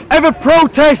one ever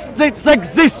protests its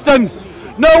existence.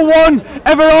 No one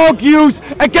ever argues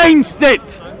against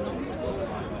it.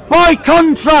 By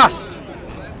contrast,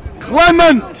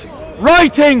 Clement,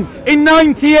 writing in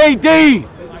 90 AD,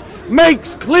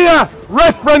 makes clear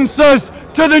references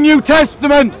to the New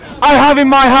Testament I have in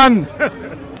my hand.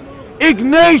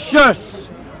 Ignatius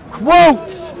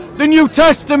quotes the New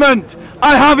Testament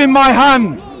I have in my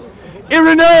hand.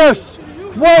 Irenaeus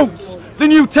quotes the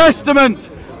New Testament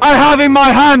I have in my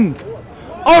hand.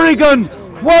 Origen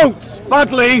quotes,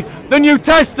 badly, the New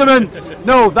Testament.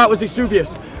 No, that was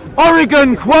Eusebius.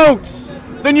 Origen quotes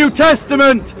the New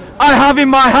Testament I have in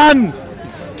my hand.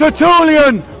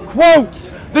 Tertullian quotes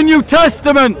the New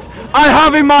Testament I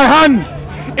have in my hand.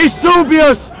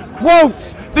 Eusebius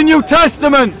quotes the New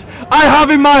Testament I have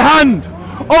in my hand.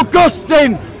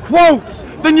 Augustine quotes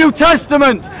the New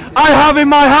Testament I have in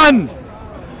my hand.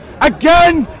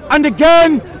 Again and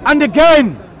again and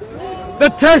again, the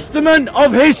testament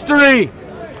of history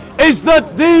is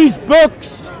that these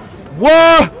books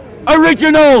were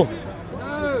original.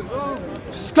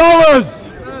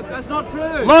 Scholars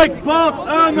like Bart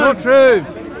Ehrman, Not true.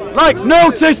 like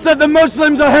notice that the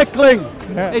Muslims are heckling.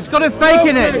 It's got a fake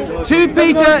in it. 2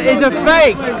 Peter is a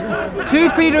fake. 2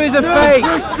 Peter is a fake.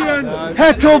 Christian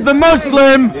heckled the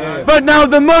Muslim, but now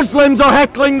the Muslims are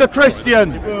heckling the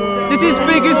Christian. This is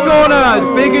Biggest Corner.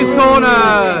 Biggest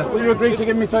Corner. Will you agree to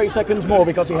give me 30 seconds more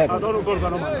because he heckled?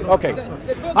 Okay.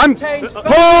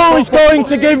 Paul is going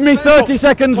to give me 30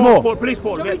 seconds more. Paul, please,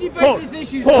 Paul.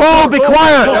 Paul, be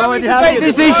quiet. Debate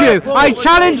this issue. I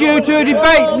challenge you to a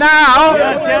debate now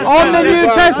on the New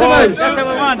Testament.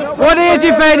 What he is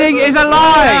defending is a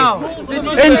lie.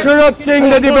 Interrupting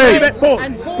the debate. Paul.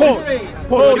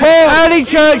 Early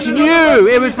church knew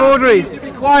it was forgeries.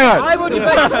 Quiet. I will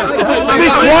debate. Be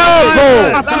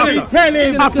quiet,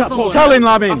 Paul. Tell him,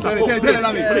 Lamin.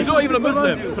 He's not even a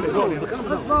Muslim.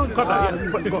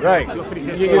 Right.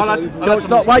 Don't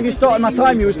stop. Why are you starting my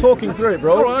time? You was talking through it,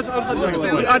 bro.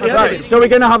 Right. So we're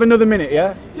going to have another minute,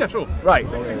 yeah? Yeah, sure. Right.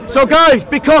 So guys,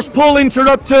 because Paul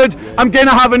interrupted, I'm going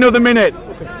to have another minute.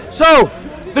 So,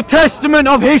 the testament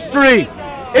of history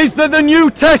is that the New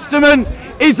Testament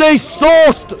is a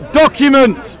sourced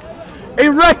document, a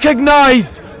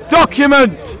recognized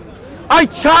document. I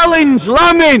challenge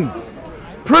Lamin,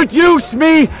 produce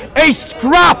me a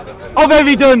scrap of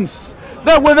evidence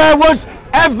that there was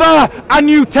ever a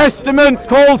New Testament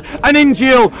called an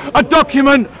Injeel, a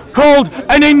document called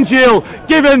an Injeel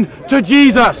given to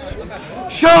Jesus.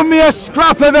 Show me a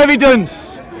scrap of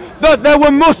evidence that there were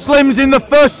Muslims in the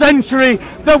 1st century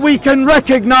that we can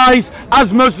recognize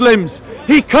as Muslims.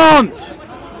 He can't.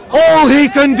 All he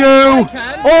can do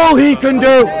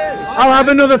I'll have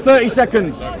another 30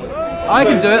 seconds. I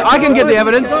can do it. I can get the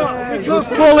evidence.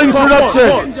 Paul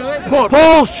interrupted.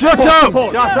 Paul, shut up.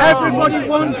 Everybody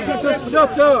wants you to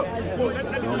shut up.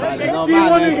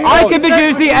 I can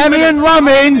produce the eminent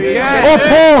Lamin Or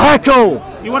Paul Heckle.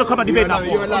 You want to come and debate now?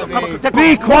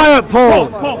 Be quiet, Paul.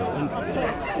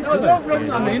 Don't run,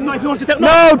 Lamin. No, if you want to take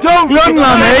No, don't run,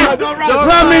 Lamin.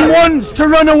 Lamin wants to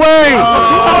run away.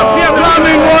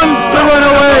 Lamin wants to run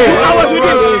away.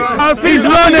 He's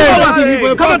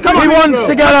running. Come on. He wants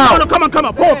to get out. Come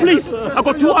on. Paul, please. I've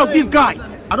got 2 hours this guy.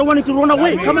 I don't want him to run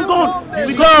away. Come and go on.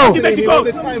 So, I've got 2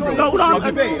 hours.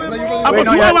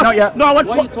 not yet. No, I want.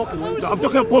 No, I'm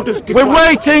talking about Paul to skip. We're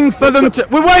waiting for them to.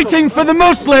 We're waiting for the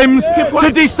Muslims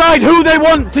to decide who they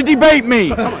want to debate me.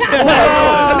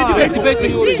 Let me debate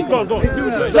you. Go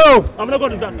on. So, I'm not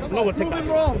going to do that. I'm not going to take that.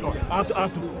 I have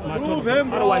to my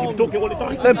turn. Otherwise, you'll be talking all the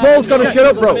time. then Paul's got to shut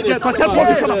up, bro. Yeah, can tell Paul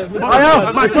to shut up. I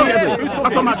have. My turn.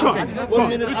 After my turn.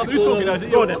 Who's talking now? Is it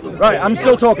you? Right, I'm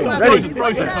still talking. Ready?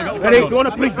 Frozen. Ready? If you want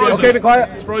to preach, Okay, be quiet.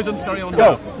 It's frozen. Carry on.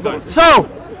 Go. So,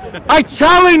 I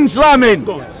challenge Lamin,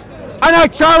 and I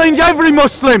challenge every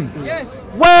Muslim. Yes.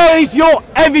 Where is your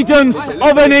evidence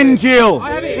of an Injeel?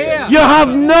 I have it here. You have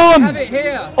none. I have it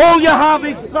here. All you have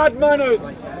is bad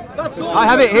manners. I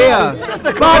have it here.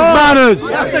 Bad manners.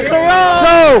 So,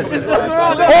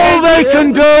 all they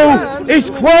can do is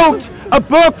quote a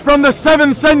book from the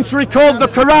 7th century called the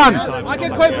Quran. I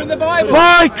can quote from the Bible.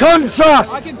 By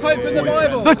contrast, I can quote from the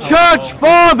Bible. the church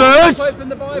fathers Quote from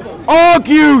the Bible.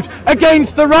 argued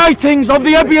against the writings of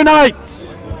the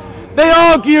Ebionites. They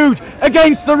argued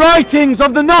against the writings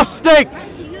of the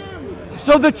Gnostics.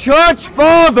 So the church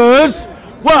fathers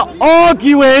were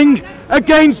arguing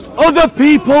against other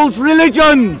people's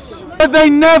religions. But they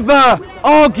never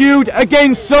argued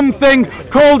against something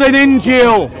called an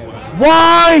Injeel.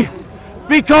 Why?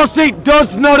 Because it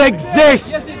does not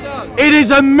exist. Yes, it does. It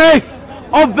is a myth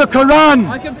of the Quran.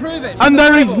 I can prove it. And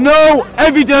there is no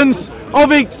evidence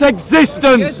of its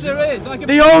existence. Yes, there is. I can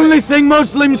The prove only it. thing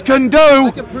Muslims can do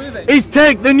I can prove it. is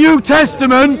take the New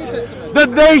Testament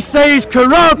that they say is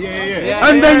corrupt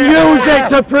and then use it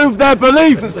to prove their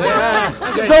beliefs.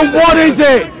 So what is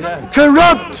it?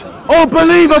 Corrupt or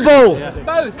believable?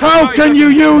 Both. How can you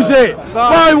use it?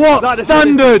 By what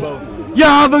standard? You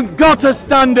haven't got a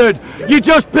standard. You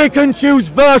just pick and choose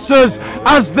verses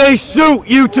as they suit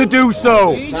you to do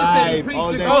so. Jesus said he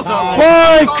preached the gospel.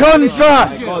 By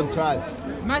contrast,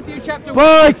 Matthew chapter 1.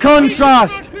 by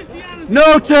contrast,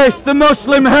 notice the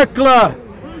Muslim heckler.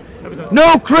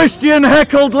 No Christian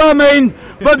heckled Lamin,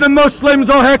 but the Muslims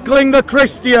are heckling the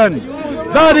Christian.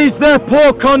 That is their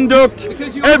poor conduct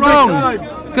Because you're every wrong.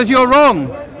 time. Because you're wrong.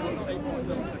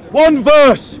 One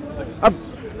verse.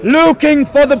 Looking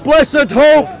for the blessed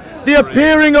hope, the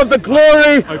appearing of the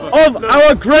glory of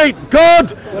our great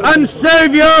God and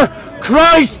Saviour,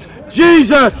 Christ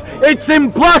Jesus. It's in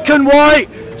black and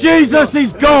white. Jesus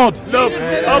is God.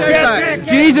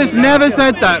 Jesus never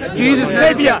said that. Jesus never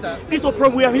said Savior, that. this is the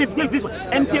problem we have here. This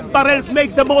empty barrels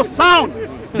makes the most sound.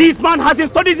 This man hasn't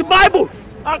studied the Bible.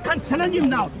 I can tell you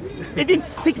now, even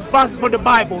 6 verses from the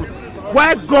Bible,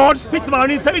 where God speaks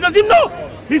about himself, he doesn't know.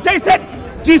 He said,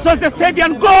 Jesus the Savior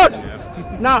and God.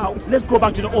 Now, let's go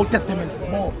back to the Old Testament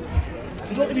more.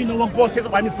 You don't even know what God says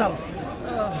about himself.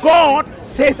 God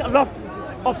says a lot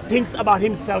of things about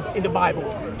himself in the Bible,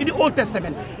 in the Old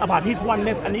Testament, about his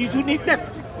oneness and his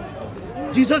uniqueness.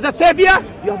 Jesus the Savior,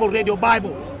 you have already your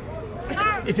Bible.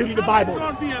 If you read the Bible,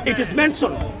 it is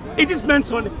mentioned. It is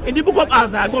mentioned in the book of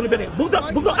Isaiah. Go to the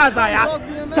book of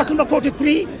Isaiah, chapter number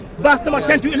 43, verse number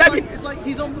 10 to 11. It's like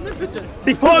he's omnipotent.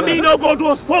 Before me no God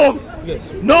was formed,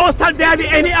 nor shall there be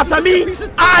any after me.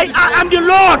 I am the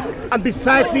Lord, and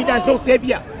besides me there is no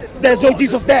Savior. There is no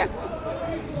Jesus there.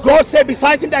 God said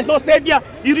besides him there is no Savior.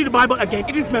 You read the Bible again.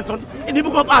 It is mentioned in the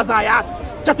book of Isaiah,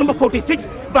 chapter number 46,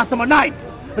 verse number 9.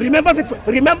 Remember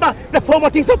the former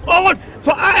things of old,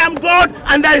 for I am God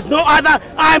and there is no other.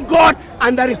 I am God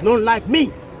and there is none like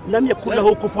me. Lam yakun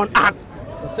lahu kufuwan ahad.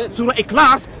 Surah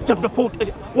Ikhlas, chapter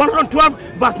 112,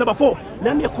 verse number 4.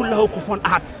 Lam yakun lahu kufuwan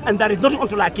ahad, and there is nothing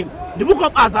unto like him. The book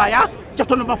of Isaiah,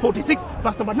 chapter number 46,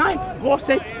 verse number 9. God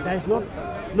said, there is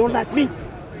none like me.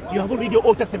 You have to read your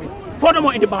Old Testament.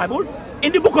 Furthermore, in the Bible,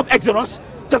 in the book of Exodus,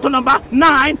 chapter number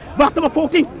 9, verse number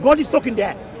 14, God is talking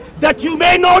there. That you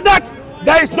may know that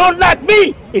there is none like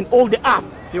me in all the earth.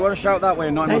 Do you want to shout that way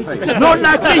and not in my face? None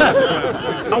like me.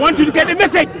 I want you to get the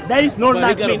message. There is none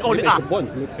like me in all the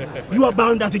earth. You are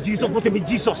bound down to Jesus. What can be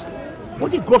Jesus?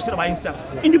 What did God say about himself?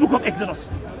 In the book of Exodus.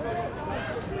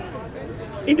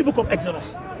 In the book of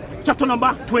Exodus, chapter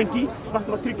number 20, verse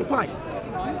number 3 to 5.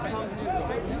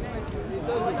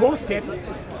 God said,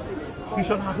 You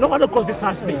shall have no other God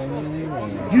besides me.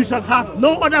 You shall have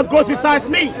no other God besides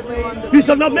me. You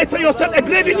shall not make for yourself a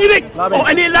graven image or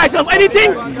any likeness of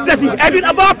anything that is in heaven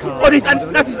above, or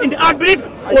that is in the earth beneath,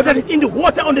 or that is in the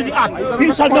water under the earth.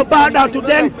 You shall not bow down to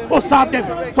them or serve them.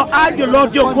 For I, the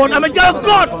Lord your God, am a jealous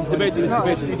God.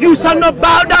 You shall not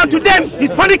bow down to them.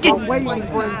 He's panicking.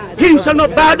 He shall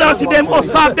not bow down to them or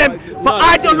serve them. For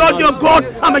I, the Lord your God,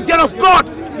 am a jealous God.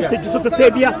 You say Jesus the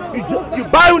Savior, you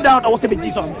bow down and worship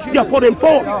Jesus. You are following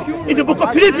Paul in the book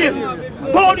of Philippians.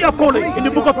 Paul, you are following in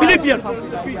the book of Philippians.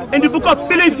 In the book of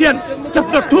Philippians,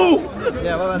 chapter 2,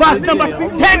 verse number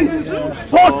 10.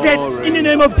 Paul said, in the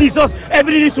name of Jesus,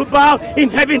 every knee should bow in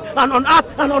heaven and on earth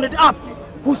and on the earth.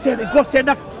 Who said it? God said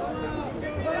that.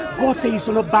 God said you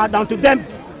should not bow down to them.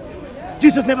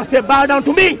 Jesus never said bow down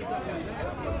to me.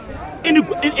 In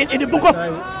the book of,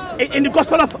 in the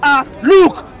Gospel of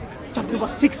Luke, chapter number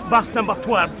 6, verse number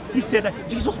 12, he said that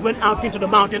Jesus went out into the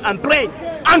mountain and prayed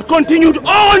and continued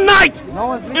all night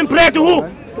in prayer to who?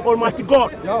 To Almighty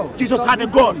God. Jesus had a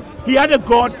God. He had a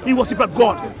God. He worshipped a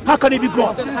God. How can he be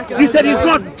God? He said he's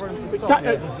God. Man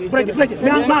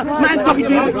talking to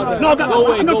him. No,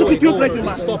 I'm not talking to you,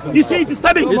 man. You see, it's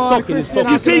disturbing. You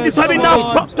see, it's disturbing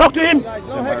now. Talk to him.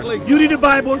 You read the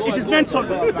Bible. It is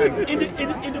mentioned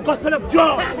in the Gospel of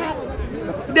John.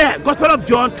 There, Gospel of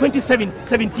John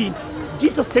 20:17.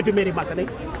 Jesus said to Mary Magdalene,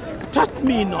 touch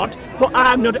me not, for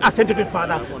I am not ascended to the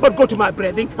Father, but go to my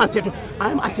brethren and say to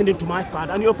I am ascending to my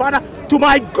Father and your Father, to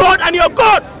my God and your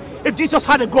God. If Jesus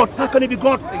had a God, how can he be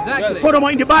God? Exactly.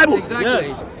 Furthermore, in the Bible,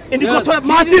 Exactly. in the Gospel of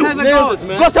Matthew,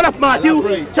 Gospel of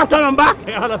Matthew, chapter number,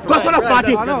 Gospel of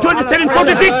Matthew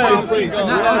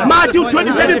 27:46. Matthew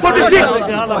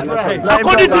 27:46.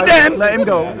 According to them,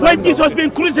 when Jesus was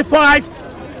being crucified,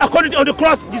 according to on the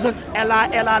cross, Jesus, Ella,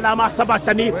 Ella, lama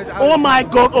sabachthani. Oh my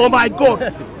God,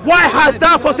 why hast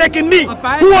thou forsaken me?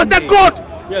 Who was that God?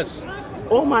 Yes.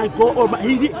 Oh my God, oh my,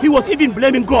 he was even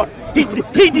blaming God. He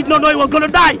did not know he was going to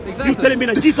die. You telling me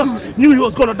that Jesus knew he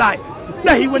was going to die.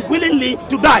 Yeah, he went willingly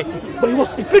to die, but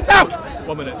he freaked out.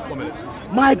 1 minute.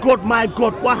 My God,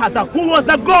 why has that? Who was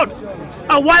that God?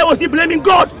 And why was he blaming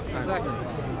God? Exactly.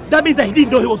 That means that he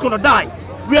didn't know he was going to die.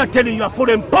 We are telling you are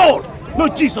following Paul,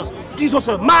 not Jesus. Jesus was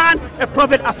a man, a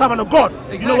prophet, a servant of God.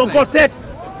 Exactly. You know what God said?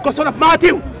 Gospel of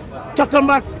Matthew, chapter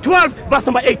number 12, verse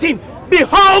number 18.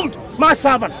 Behold my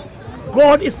servant.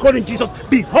 God is calling Jesus,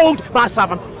 behold my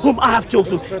servant, whom I have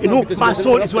chosen, in whom my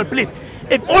soul is well pleased.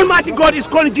 If Almighty God is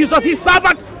calling Jesus his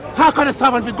servant, how can a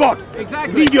servant be God?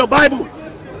 Exactly. Read your Bible.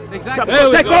 Exactly.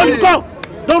 Take on, go.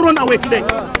 Don't run away today.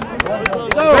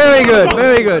 Very good,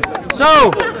 very good.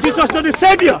 So, Jesus is not the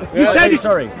Savior. You said it.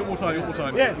 Sorry. More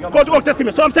time. Yeah, go to Old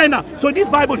Testament. So I'm saying now, so this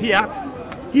Bible here,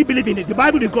 he believed in it. The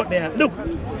Bible you got there. Look,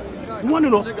 you want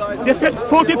to know? They said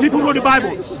 40 people wrote the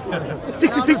Bible.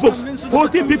 66 books.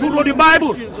 40 people wrote the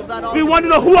Bible. We want to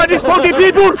know who are these 40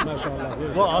 people?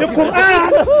 The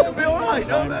Quran.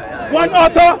 One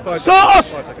author show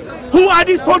us who are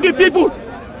these 40 people.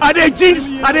 Are they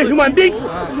jinns? Are they human beings?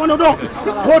 One of them.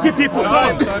 40 people.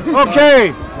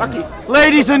 okay,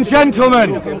 ladies and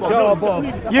gentlemen,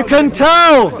 you can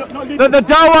tell that the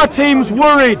Dawah team's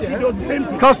worried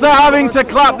because they're having to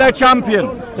clap their champion.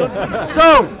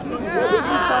 So,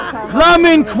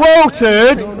 Lamin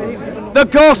quoted the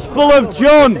Gospel of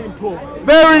John,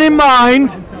 bearing in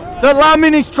mind that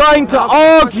Lamin is trying to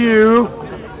argue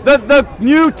that the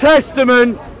New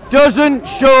Testament doesn't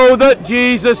show that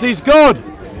Jesus is God.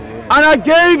 And I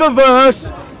gave a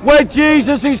verse where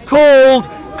Jesus is called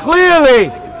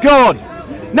clearly God.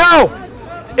 Now,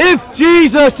 if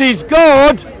Jesus is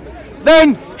God,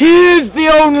 then he is the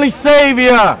only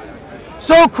Saviour.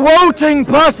 So quoting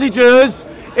passages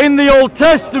in the Old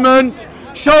Testament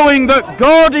showing that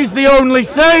God is the only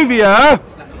Saviour,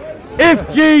 if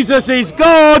Jesus is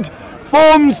God,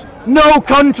 forms no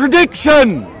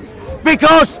contradiction.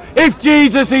 Because if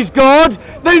Jesus is God,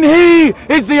 then he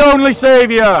is the only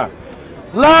Saviour.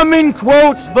 Lamin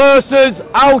quotes verses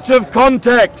out of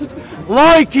context,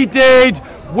 like he did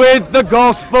with the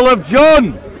Gospel of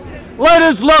John. Let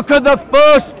us look at the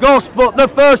first Gospel, the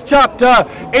first chapter,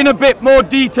 in a bit more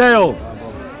detail.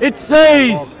 It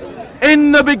says,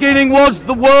 in the beginning was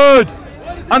the Word,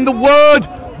 and the Word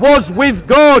was with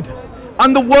God,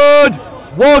 and the Word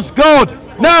was God.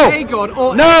 No, A God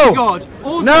or no, a God.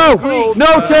 Also no, Greek.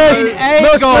 notice,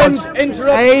 A God.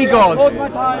 A God,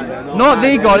 not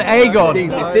the God, a God.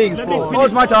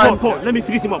 Pause my time. Paul, let me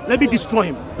finish him up. Let me destroy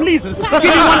him. Please, give me 1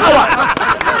 hour.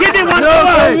 Give me 1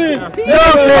 hour.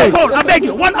 Notice. Paul, I beg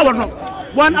you, 1 hour wrong.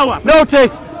 1 hour.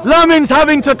 Notice, Lamin's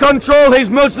having to control his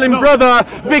Muslim brother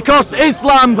because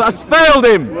Islam has failed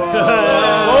him.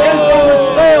 Islam has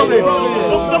failed him.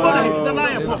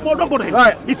 don't bother him.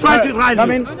 Right. He's trying to rile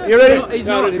Lamin, you. you ready? He's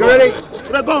not. You ready?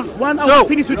 Right, go on. One So, hour,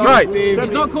 finish with right. you.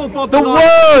 He's not called Bob The the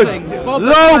Liar. word thing. Bob the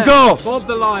logos Liar. Bob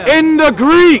the Liar. in the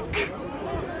Greek,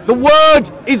 the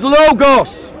word is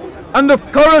logos, and the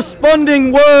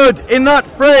corresponding word in that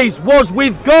phrase was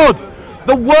with God.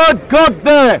 The word God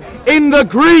there in the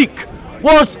Greek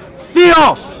was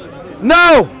theos.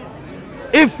 Now,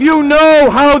 if you know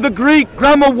how the Greek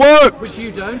grammar works, Which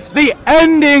you don't. the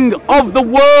ending of the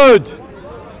word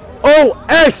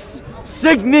os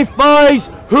signifies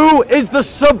who is the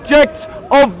subject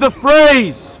of the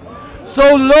phrase.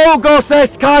 So logos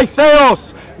eskai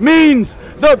theos means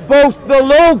that both the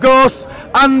logos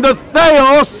and the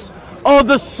theos are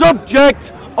the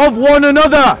subject of one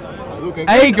another.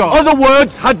 In other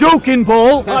words, Hadouken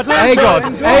ball.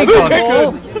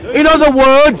 In other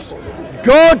words,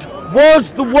 God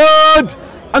was the Word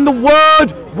and the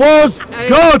Word was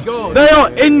God. They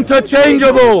are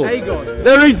interchangeable.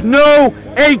 There is no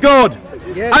a God.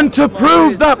 And to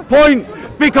prove that point,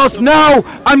 because now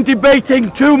I'm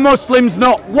debating two Muslims,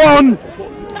 not one.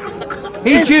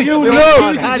 If you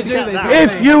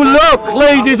look,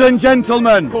 ladies and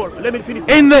gentlemen,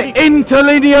 in the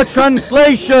interlinear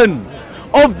translation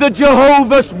of the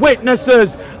Jehovah's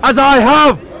Witnesses, as I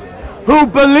have, who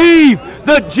believe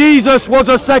that Jesus was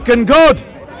a second God,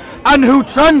 and who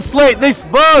translate this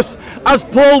verse as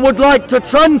Paul would like to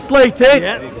translate it,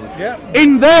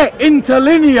 in their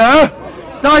interlinear,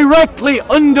 directly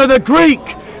under the Greek,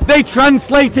 they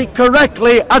translate it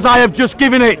correctly as I have just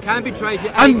given it.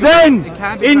 And then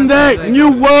in their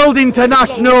New World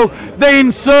International, they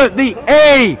insert the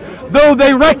A, though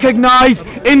they recognize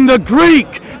in the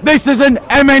Greek this is an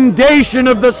emendation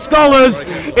of the scholars.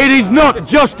 It is not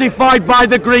justified by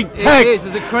the Greek text.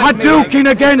 Hadouken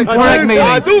again, correct meaning.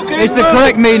 It's the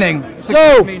correct meaning.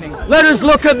 So, let us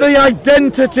look at the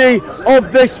identity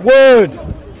of this word.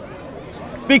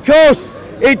 Because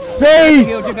it says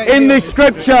in this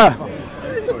scripture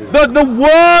that the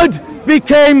Word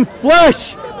became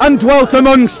flesh and dwelt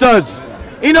amongst us.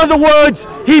 In other words,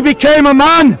 he became a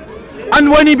man.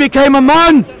 And when he became a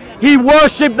man, he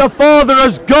worshipped the Father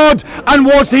as God and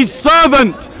was his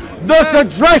servant, thus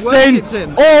addressing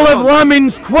all of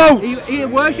Lamin's quotes. He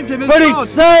worshipped him as But God. it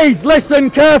says,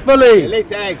 listen carefully,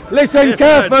 listen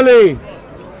carefully.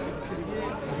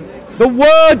 The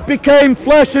Word became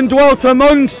flesh and dwelt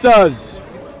amongst us.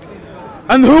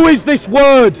 And who is this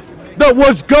Word that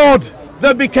was God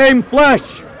that became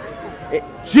flesh?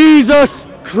 Jesus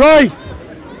Christ.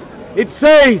 It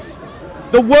says,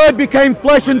 the Word became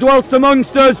flesh and dwelt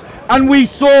amongst us, and we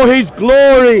saw his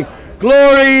glory,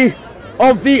 glory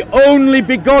of the only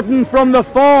begotten from the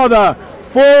Father,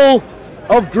 full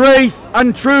of grace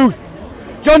and truth.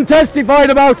 John testified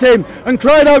about him and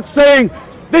cried out, saying,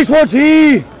 this was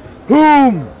he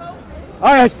whom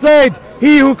I said,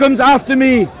 he who comes after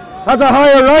me has a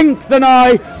higher rank than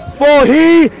I, for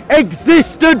he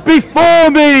existed before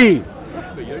me.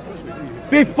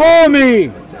 Before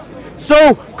me.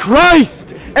 So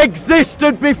Christ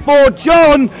existed before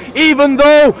John, even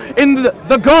though in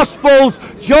the Gospels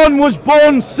John was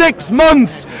born 6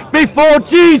 months before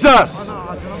Jesus.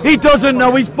 He doesn't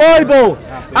know his Bible,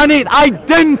 and it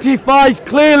identifies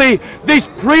clearly this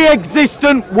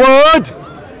pre-existent Word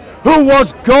who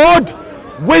was God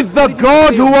with the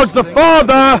God who was the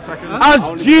Father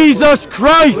as Jesus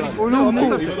Christ.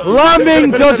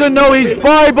 Lamin doesn't know his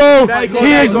Bible.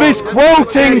 He is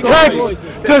misquoting text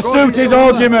to suit his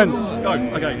argument.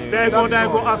 There you go.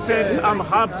 I said, I'm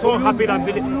so happy that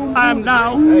I am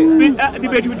now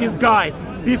debating with this guy,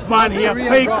 this man here,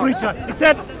 fake preacher.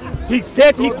 He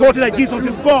said he quoted that Jesus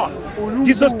is God.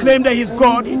 Jesus claimed that he's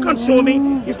God. He can't show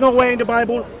me. It's nowhere in the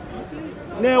Bible.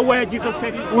 Nowhere Jesus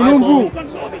said he's God.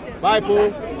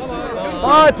 Bible.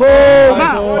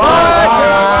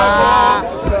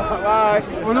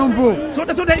 So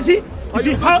that's what I see. You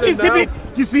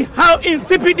see how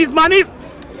insipid this man is?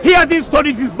 He hasn't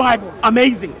studied his Bible.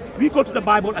 Amazing. We go to the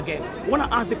Bible again. I want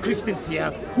to ask the Christians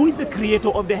here, who is the creator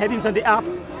of the heavens and the earth?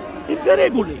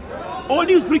 Invariably, all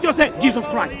these preachers say Jesus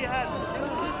Christ.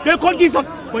 They call Jesus,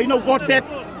 but you know God said,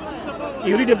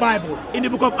 you read the Bible in the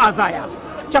book of Isaiah,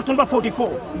 chapter number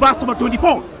 44, verse number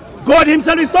 24. God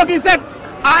himself is talking, he said,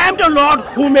 I am the Lord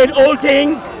who made all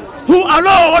things, who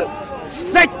alone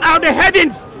set out the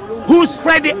heavens, who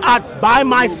spread the earth by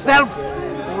myself.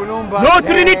 No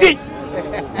Trinity,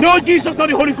 no Jesus, no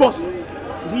the Holy Ghost.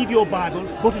 Read your Bible,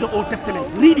 go to the Old Testament,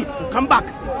 read it, come back.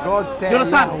 God said, you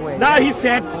understand? Yahweh. Now he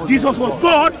said Jesus was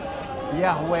God.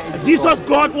 Yahweh is Jesus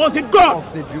God was a God.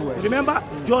 of the Jewish. Remember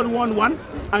John 1:1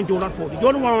 and John 1:40.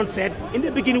 John 1:1 said, in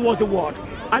the beginning was the Word,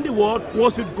 and the Word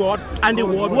was with God, and the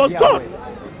Word was God.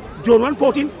 John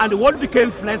 1:14, and the word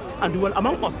became flesh and dwelt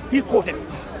among us. He quoted.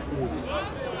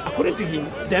 According to him,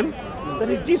 that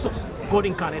is Jesus, God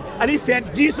incarnate. And he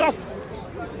said, Jesus,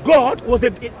 God was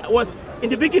in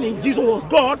the beginning, Jesus was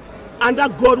God, and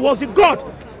that God was with God.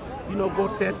 You know,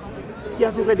 God said, he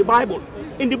hasn't read the Bible.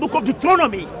 In the book of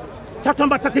Deuteronomy, chapter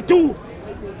number 32,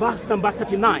 verse number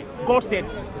 39, God said,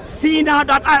 see now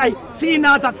that I,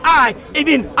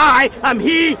 even I, am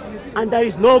he, and there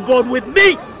is no God with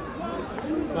me.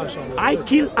 I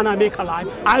kill and I make alive,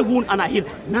 I wound and I heal.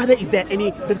 Neither is there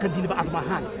any that can deliver out of my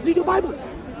hand. Read your Bible.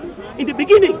 In the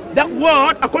beginning, that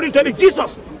word, according to him, is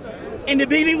Jesus. In the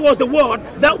beginning was the word,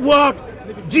 that word,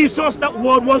 Jesus, that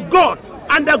word was God,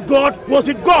 and that God was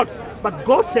with God. But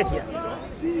God said here,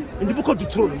 in the book of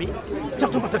Deuteronomy,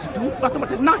 chapter number 32, verse number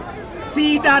 39,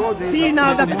 see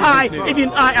now that I, even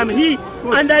I, am he,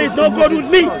 and there is no God with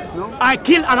me. I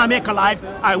kill and I make alive,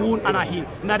 I wound and I heal.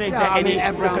 Neither is there any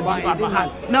that can deliver out of my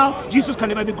hand. Now, Jesus can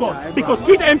never be God, because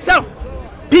Peter himself,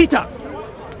 Peter,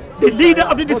 the leader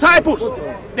of the disciples,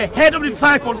 the head of the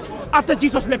disciples, after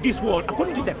Jesus left this world,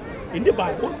 according to them, in the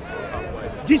Bible,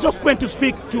 Jesus went to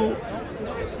speak to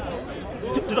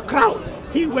the crowd.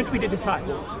 He went with the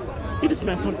disciples. It is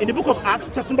mentioned in the book of Acts,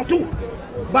 chapter number 2,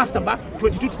 verse number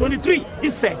 22 to 23.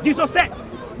 It said, Jesus said,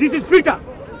 this is Peter.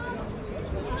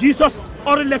 Jesus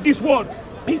already left this world.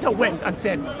 Peter went and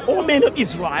said, O men of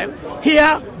Israel,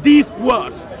 hear these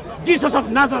words. Jesus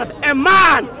of Nazareth, a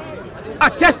man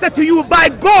attested to you by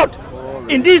God.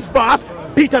 In this verse,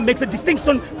 Peter makes a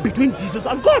distinction between Jesus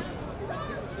and God.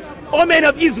 O men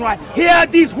of Israel, hear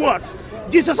these words.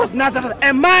 Jesus of Nazareth,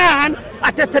 a man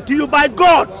attested to you by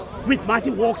God, with mighty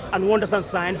works and wonders and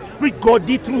signs, which God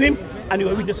did through him, and you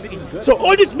are witness to it. So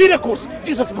all these miracles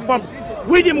Jesus performed,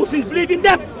 we the Muslims believe in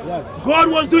them. Yes. God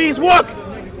was doing his work,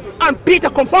 and Peter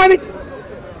confirmed it.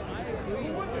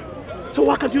 So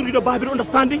why can't you read the Bible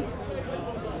understanding?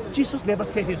 Jesus never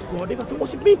said he's God, never said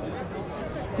worship me.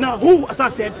 Now who, as I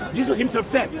said, Jesus himself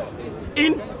said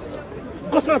in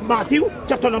Gospel of Matthew,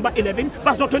 chapter number 11,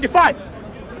 verse number 25.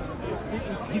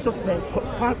 Jesus said,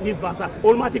 this verse,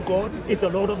 Almighty God is the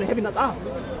Lord of the heaven and earth.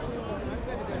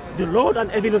 The Lord and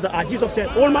heaven is the earth. Jesus said,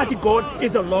 Almighty God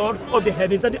is the Lord of the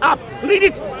heavens and the earth. Read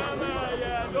it.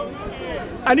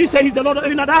 And he said he's the Lord of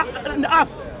heaven and the earth.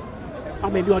 I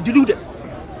mean, you are deluded.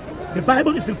 The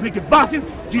Bible is repeating verses,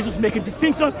 Jesus making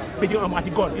distinction between Almighty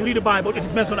God. You read the Bible, it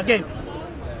is mentioned again.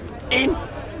 In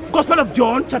Gospel of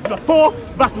John, chapter 4,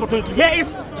 verse number 22. Here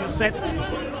is, Jesus said,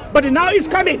 but the now is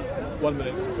coming. 1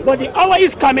 minute. But the hour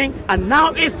is coming, and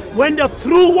now is when the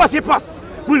true worshippers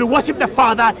will worship the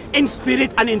Father in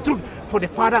spirit and in truth. For the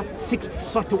Father seeks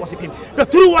such to worship him. The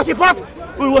true worshippers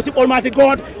will worship Almighty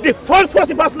God. The false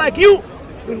worshippers like you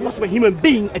will worship a human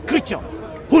being, a creature,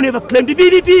 who never claimed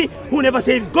divinity, who never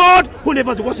says God, who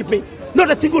never worship me. Not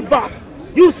a single verse.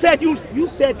 You said that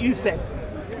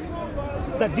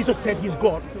Jesus said he's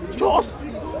God. Show us.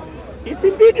 It's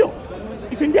in video.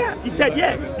 It's in there. He said,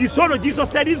 yeah, you saw that Jesus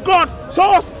said he's God.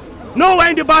 Show us. Nowhere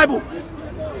in the Bible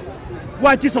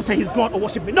why Jesus said he's God or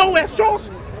worship me. Nowhere. Show us.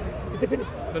 Is it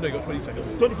finished? No, you got 20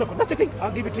 seconds. 20 seconds. That's the thing.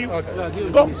 I'll give it to you. Okay. No,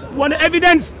 go. Want the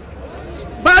evidence?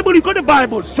 Bible, you got the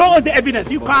Bible. Show us the evidence.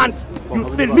 You can't. You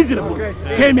feel miserable.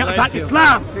 Came here attack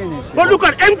Islam. But look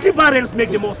at empty barrels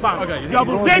make the most sound. Okay. You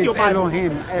haven't read your Bible.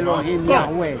 Elohim,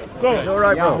 Yahweh. Go. It's all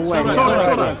right, bro.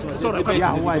 It's all right.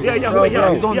 Yahweh. Yeah, Yahweh.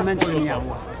 You don't mention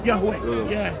Yahweh. Yahweh.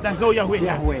 Yeah, there's no Yahweh.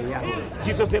 Yahweh.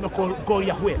 Jesus never called God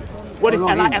Yahweh. What is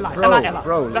Elohim. Allah?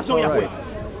 Bro, That's no Yahweh.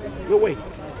 No way.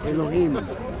 Elohim.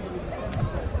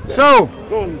 So,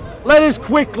 let us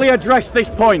quickly address this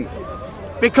point.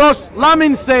 Because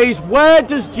Lamin says, where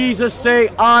does Jesus say,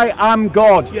 I am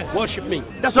God? Yes. Worship me.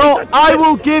 So I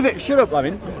will give it, shut up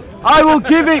Lamin, I will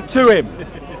give it to him.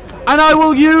 And I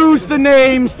will use the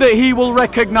names that he will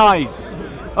recognize.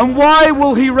 And why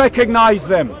will he recognize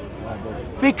them?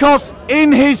 Because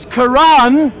in his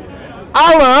Quran,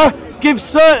 Allah gives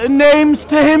certain names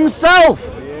to himself.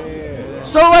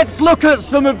 So let's look at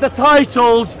some of the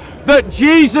titles that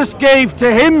Jesus gave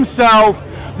to himself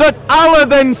that Allah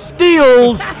then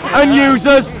steals and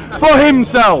uses for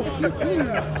himself.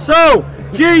 So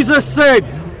Jesus said,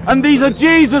 and these are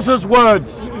Jesus's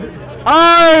words,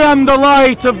 I am the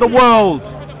light of the world.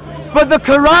 But the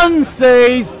Quran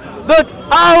says that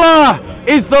Allah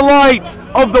is the light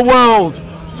of the world.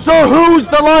 So who's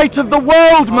the light of the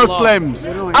world, Muslims?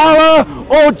 Allah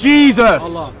or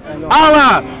Jesus?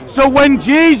 Allah. So when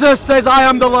Jesus says, I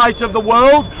am the light of the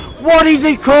world, what is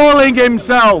he calling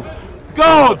himself?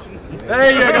 God.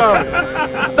 There you go.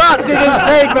 That didn't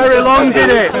take very long, did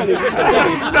it?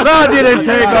 That didn't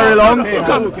take very long.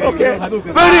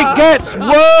 But it gets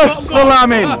worse for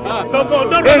Lamin.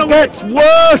 It gets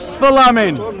worse for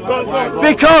Lamin.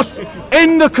 Because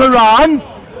in the Quran,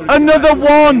 another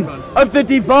one of the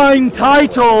divine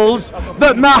titles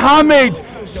that Muhammad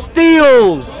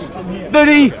steals, that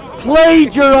he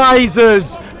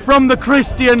plagiarizes from the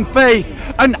Christian faith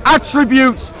and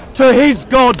attributes to his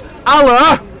God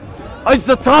Allah, is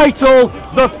the title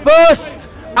the first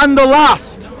and the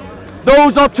last.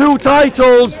 Those are two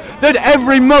titles that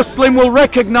every Muslim will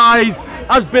recognize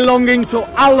as belonging to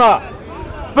Allah.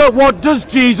 But what does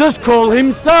Jesus call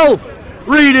himself?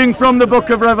 Reading from the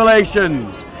book of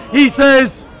Revelations, he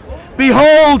says,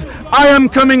 "Behold, I am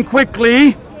coming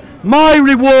quickly, my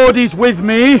reward is with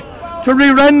me, to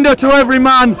re-render to every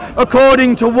man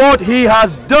according to what he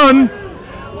has done.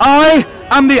 I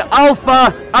am the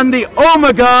Alpha and the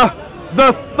Omega,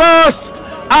 the first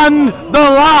and the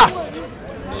last."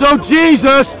 So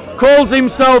Jesus calls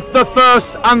himself the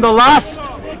first and the last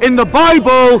in the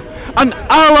Bible, and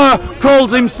Allah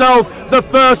calls himself the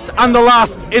first and the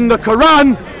last in the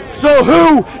Quran. So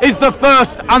who is the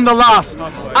first and the last?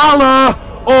 Allah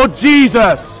or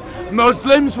Jesus?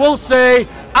 Muslims will say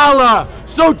Allah.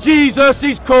 So Jesus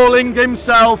is calling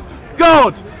himself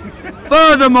God.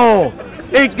 Furthermore,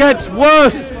 it gets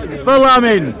worse for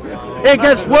Lamin. It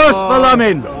gets worse for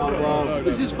Lamin.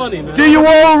 This is funny, man. Do you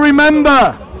all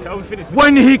remember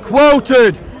when he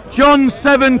quoted John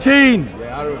 17?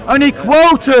 And he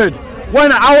quoted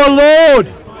when our Lord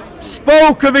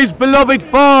spoke of his beloved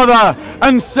Father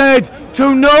and said,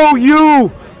 "To know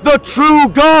you, the true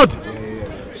God."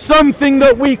 Something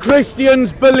that we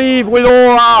Christians believe with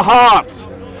all our hearts.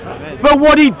 But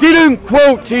what he didn't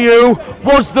quote to you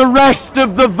was the rest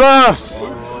of the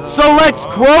verse. So let's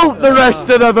quote the rest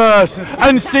of the verse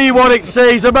and see what it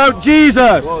says about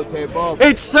Jesus.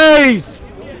 It says,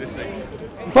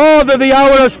 "Father, the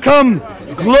hour has come.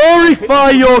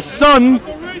 Glorify your Son,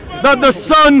 that the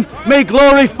Son may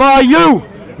glorify you."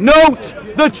 Note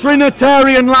the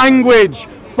Trinitarian language,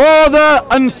 Father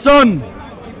and Son.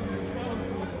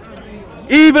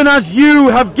 "Even as you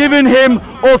have given him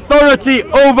authority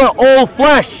over all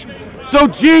flesh." So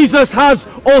Jesus has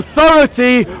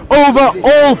authority over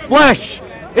all flesh.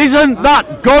 Isn't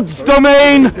that God's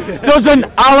domain? Doesn't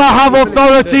Allah have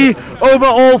authority over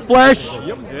all flesh?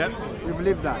 You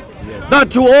believe that? "That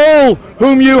to all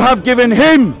whom you have given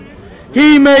him,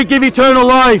 he may give eternal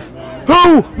life."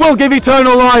 Who will give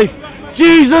eternal life?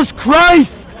 Jesus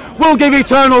Christ will give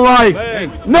eternal life,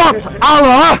 not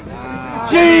Allah.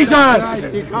 Jesus.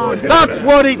 That's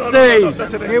what it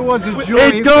says. He was a Jew.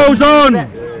 It goes on.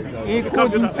 He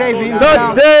couldn't save himself.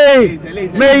 That they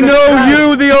may know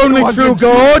you, the only true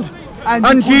God,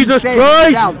 and Jesus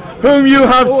Christ, whom you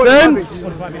have sent.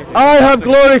 I have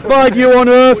glorified you on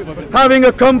earth, having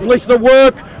accomplished the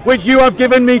work which you have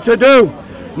given me to do.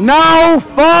 Now,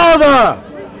 Father,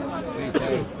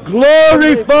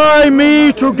 glorify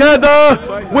me together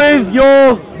with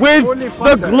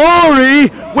the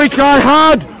glory which I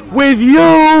had with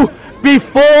you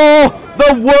before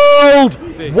the world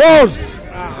was.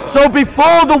 So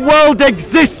before the world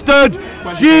existed,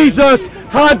 Jesus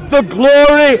had the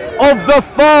glory of the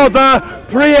Father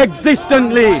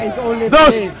pre-existently.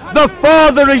 Thus, the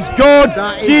Father is God,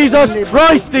 Jesus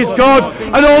Christ is God,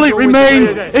 and all it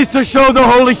remains is to show the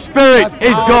Holy Spirit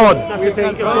is God.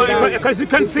 Because you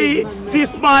can see,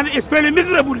 this man is failing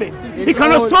miserably. He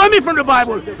cannot show me from the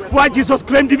Bible why Jesus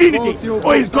claimed divinity.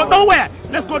 Or he's got nowhere.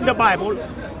 Let's go to the Bible.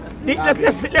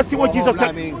 Let's see what Jesus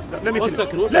said. Let me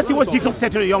finish. Let's see what Jesus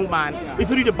said to the young man. If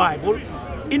you read the Bible,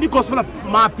 in the Gospel of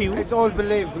Matthew,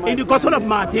 in the Gospel of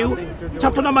Matthew,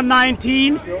 chapter number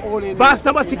 19, verse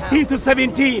number 16 to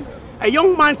 17, a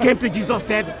young man came to Jesus and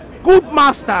said, "Good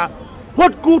master,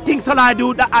 what good things shall I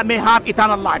do that I may have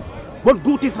eternal life? What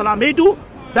good things shall I may do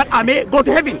that I may go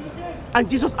to heaven?" And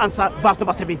Jesus answered, verse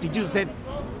number 17, Jesus said,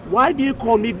 "Why do you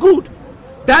call me good?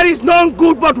 There is none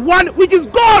good but one, which is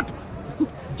God."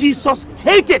 Jesus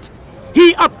hated,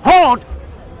 he abhorred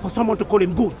for someone to call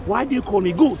him good. Why do you call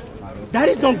me good? There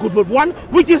is none good but one,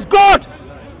 which is God.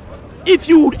 If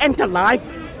you would enter life,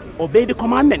 obey the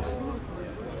commandments.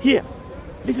 Here,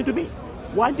 listen to me.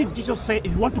 Why did Jesus say,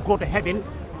 if you want to go to heaven,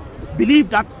 believe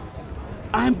that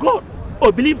I am God,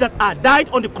 or believe that I died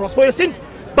on the cross for your sins?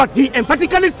 But he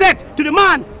emphatically said to the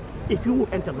man, if you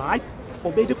would enter life,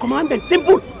 obey the commandments.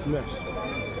 Simple. Yes.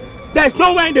 There is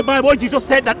nowhere in the Bible Jesus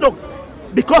said that, look,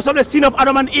 because of the sin of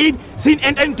Adam and Eve, sin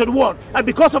entered into the world, and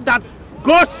because of that,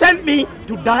 God sent me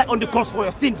to die on the cross for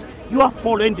your sins. You are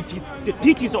following the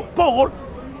teachings of Paul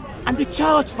and the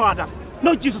church fathers.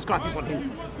 Not Jesus Christ is on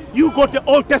him. You go to the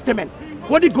Old Testament.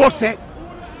 What did God say?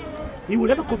 He will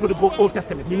never go for the Old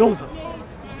Testament. He knows that.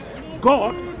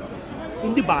 God,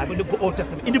 in the Bible, the Old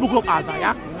Testament, in the book of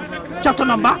Isaiah, chapter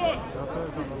number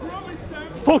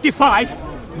 45,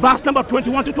 verse number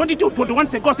 21 to 22. 21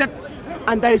 says, God said,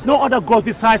 and there is no other God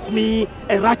besides me,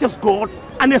 a righteous God,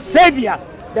 and a Savior.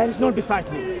 There is none besides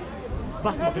me.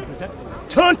 Verse number 22 said,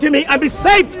 turn to me and be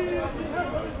saved.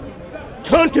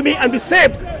 Turn to me and be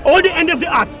saved, all the end of the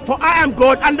earth, for I am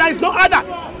God and there is no other.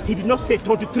 He did not say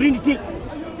turn to Trinity.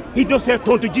 He did not say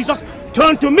turn to Jesus.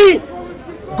 Turn to me.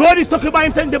 God is talking about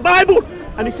himself in the Bible.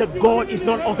 And he said God is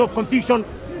not author of confusion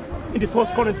in the 1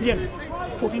 Corinthians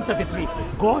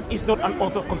 14:33. God is not an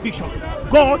author of confusion.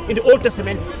 God in the Old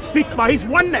Testament speaks about his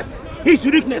oneness, his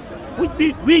uniqueness, which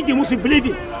we the Muslims believe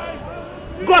in.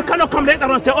 God cannot come later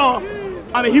and say, oh,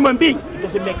 I'm a human being. It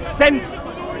doesn't make sense.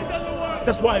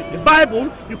 That's why the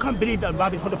Bible, you can't believe that the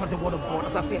Bible is 100% word of God,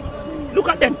 as I said. Look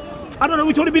at them. I don't know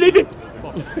which one to believe in.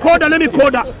 Coda, let me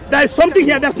coda. There is something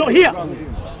here that's not here.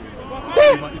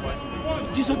 Stay.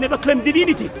 Jesus never claimed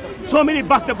divinity. So many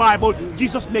verses in the Bible,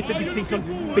 Jesus makes a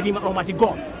distinction between Almighty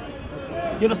God.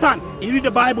 You understand? You read the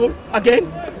Bible again.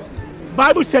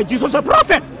 Bible says Jesus is a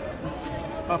prophet.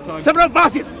 Several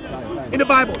verses in the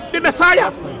Bible. The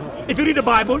Messiah. If you read the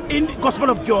Bible in the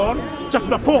Gospel of John,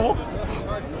 chapter 4,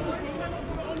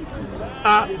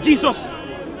 Jesus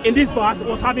in this verse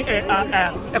was having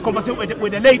a conversation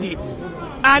with a lady,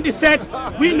 and he said,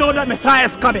 we know that Messiah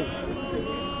is coming.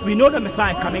 We know that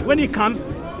Messiah is coming. When he comes,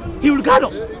 he will guide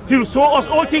us. He will show us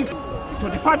all things.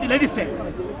 25, the lady said,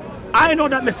 I know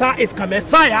that Messiah is coming.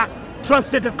 Messiah,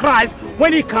 translated Christ,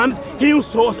 when he comes, he will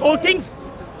show us all things.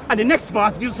 And the next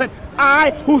verse, Jesus said,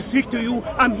 I who speak to you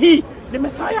am he, the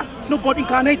Messiah, no God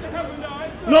incarnate.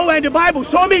 Nowhere in the Bible.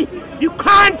 Show me. You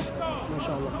can't.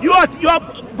 You are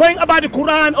going about the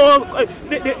Quran or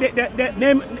the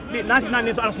name, the 99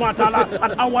 names of Allah subhanahu wa ta'ala,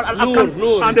 and Awal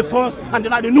al-Akal, and the first, and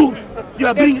the Nur. You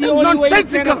are being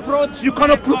nonsensical. You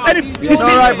cannot prove any. It's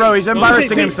alright, bro, he's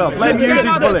embarrassing himself. Let him use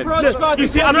his bullets. You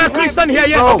see another Christian here,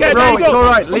 yeah? Bro, Okay, bro, there you go. it's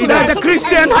alright, leave There's it. a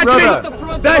Christian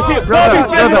Brother. That's it. Brother,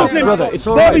 Muslim. it's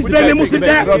alright. Bob is barely Muslim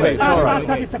there. Brother, it's alright.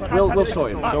 30 seconds. We'll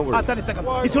sort him, don't worry. 30 seconds.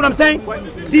 You see what I'm saying?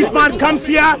 This man comes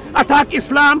here, attack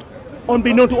Islam.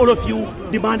 Unbeknown to all of you,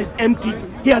 the man is empty.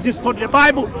 He hasn't studied the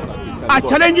Bible. I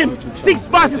challenge him. 6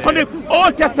 verses from the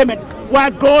Old Testament where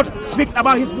God speaks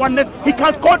about his oneness. He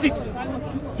can't quote it.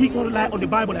 He can rely on the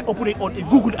Bible and open it on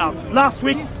Google out. Last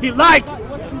week he lied.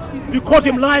 You caught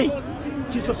him lying.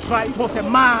 Jesus Christ was a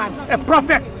man, a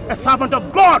prophet, a servant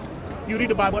of God. You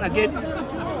read the Bible again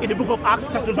in the book of Acts,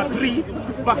 chapter number 3,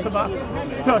 verse number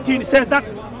 13. It says that.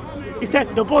 He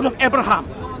said, the God of Abraham.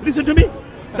 Listen to me.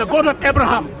 The God of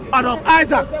Abraham and of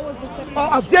Isaac,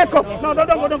 or of Jacob. No.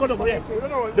 Yeah.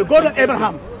 The God of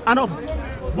Abraham and of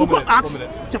book of Acts,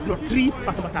 chapter 3,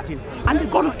 verse number 13. And the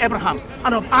God of Abraham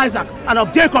and of Isaac and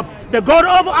of Jacob, the God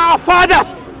of our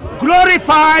fathers,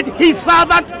 glorified his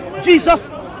servant Jesus.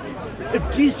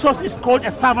 If Jesus is called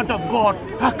a servant of God,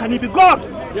 how can he be God?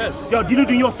 Yes. You're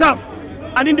deluding yourself.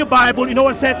 And in the Bible, you know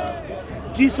what it said?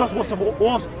 Jesus was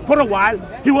for a while,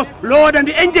 he was lower than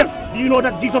the angels. Do you know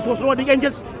that Jesus was lower than the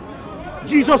angels?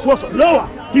 Jesus was lower.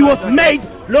 He was made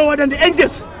lower than the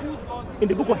angels. In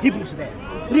the book of Hebrews there.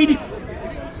 Read it.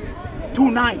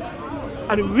 2:9.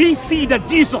 And we see that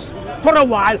Jesus, for a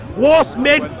while, was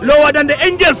made lower than the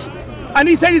angels. And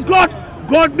he said, is God.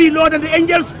 God be lower than the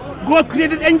angels. God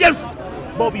created angels.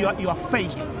 Bob, you are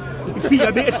fake. You see,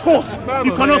 you're being exposed.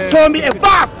 You cannot show me a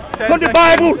verse from the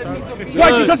Bible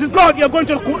why Jesus is God. You're going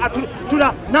to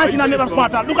the 99 level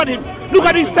Sparta. Look at him. Look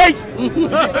at his face.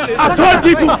 I told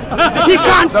people he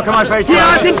can't. Look at my face. He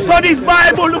hasn't studied his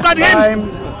Bible. Look at him.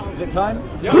 Is it time?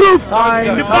 Proof.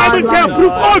 The Bible says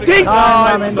proof all things.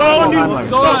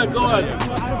 Go ahead.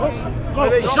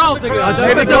 Shouting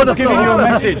at Maybe God's giving you a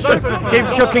message.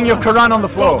 Keeps chucking your Quran on the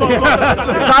floor.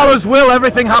 It's Allah's will.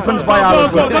 Everything happens by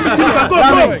Allah's will.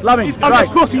 Lamin,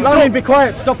 Lamin, be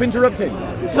quiet. Stop interrupting.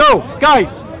 So,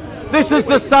 guys, this is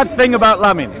the sad thing about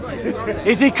Lamin.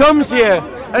 Is he comes here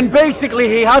and basically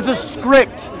he has a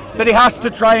script that he has to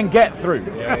try and get through.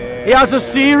 He has a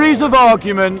series of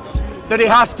arguments that he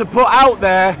has to put out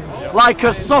there like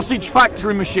a sausage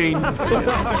factory machine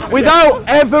without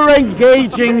ever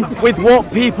engaging with what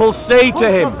people say to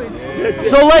him.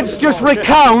 So let's just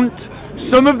recount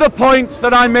some of the points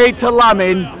that I made to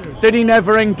Lamin that he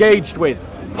never engaged with.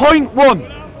 Point 1.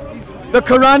 The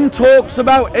Quran talks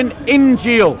about an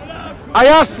Injeel. I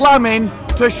asked Lamin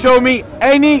to show me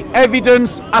any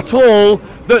evidence at all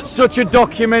that such a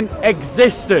document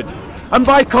existed. And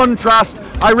by contrast,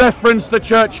 I referenced the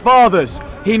Church Fathers.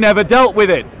 He never dealt with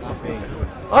it.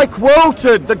 I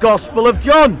quoted the Gospel of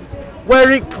John,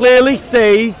 where it clearly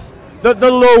says that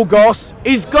the Logos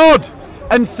is God,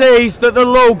 and says that the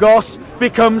Logos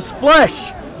becomes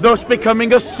flesh, thus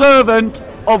becoming a servant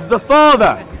of the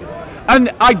Father, and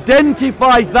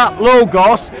identifies that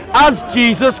Logos as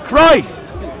Jesus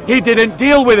Christ. He didn't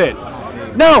deal with it.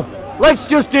 Now, let's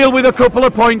just deal with a couple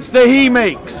of points that he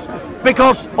makes,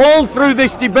 because all through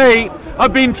this debate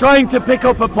I've been trying to pick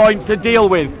up a point to deal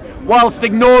with, whilst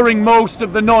ignoring most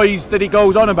of the noise that he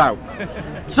goes on about.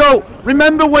 So,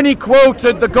 remember when he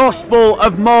quoted the Gospel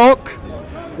of Mark,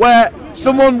 where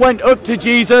someone went up to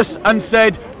Jesus and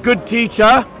said, "Good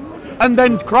teacher," and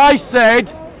then Christ said,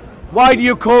 "Why do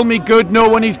you call me good? No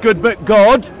one is good but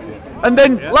God." And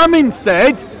then Lamin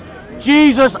said,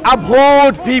 Jesus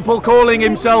abhorred people calling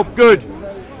himself good.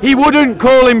 He wouldn't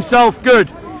call himself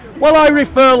good. Well, I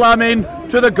refer Lamin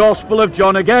to the Gospel of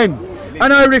John again,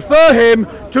 and I refer him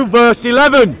to verse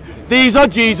 11. These are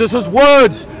Jesus'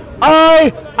 words.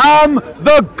 I am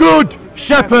the good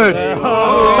shepherd.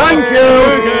 Thank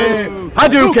you.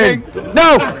 Hadouken.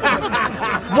 Now,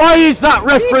 why is that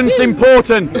reference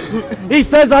important? He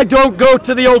says I don't go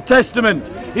to the Old Testament.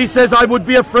 He says I would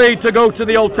be afraid to go to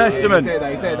the Old Testament.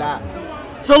 He said that.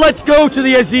 So let's go to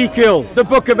the Ezekiel, the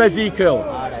book of Ezekiel,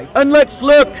 and let's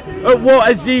look at what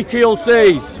Ezekiel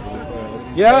says.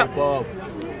 Yeah?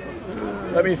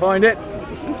 Let me find it.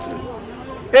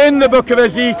 In the book of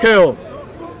Ezekiel,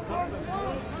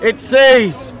 it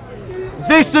says,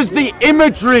 this is the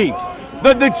imagery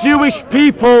that the Jewish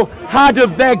people had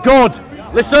of their God.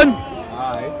 Listen.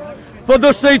 For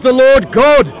thus says the Lord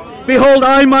God, behold,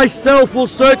 I myself will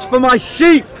search for my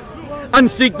sheep and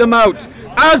seek them out,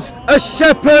 as a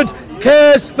shepherd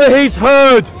cares for his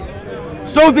herd.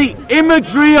 So the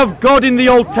imagery of God in the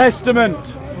Old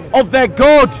Testament, of their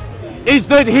God, is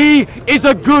that he is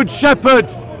a good shepherd.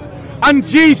 And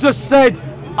Jesus said,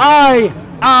 I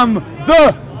am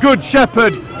the good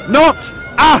shepherd, not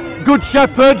a good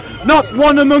shepherd, not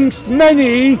one amongst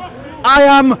many. I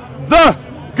am the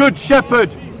good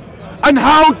shepherd. And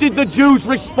how did the Jews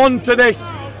respond to this?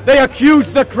 They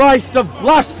accused the Christ of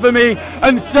blasphemy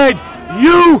and said,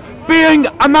 you being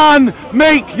a man,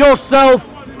 make yourself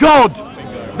God.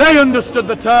 They understood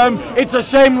the term. It's a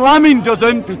shame Lamin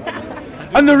doesn't.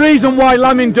 And the reason why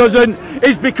Lamin doesn't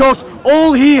is because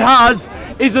all he has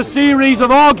is a series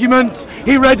of arguments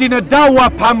he read in a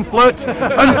Dawah pamphlet,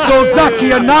 and so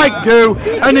Zaki and Nike do,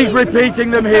 and he's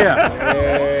repeating them here.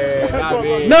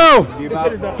 No,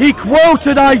 he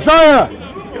quoted Isaiah.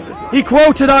 He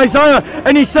quoted Isaiah,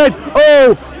 and he said,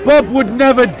 oh, Bob would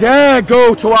never dare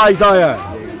go to Isaiah.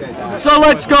 So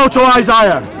let's go to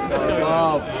Isaiah.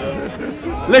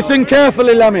 Listen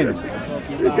carefully, Lamin.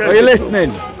 Are you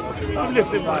listening?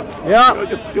 Yeah.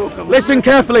 Listen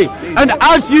carefully. And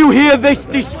as you hear this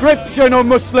description of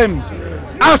Muslims,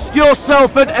 ask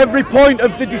yourself at every point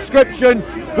of the description,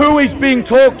 who is being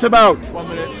talked about?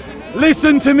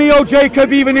 Listen to me, O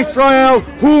Jacob, even Israel,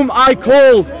 whom I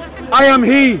called. I am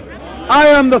he. I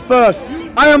am the first.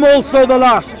 I am also the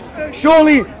last.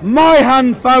 Surely my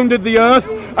hand founded the earth,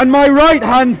 and my right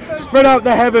hand spread out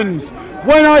the heavens.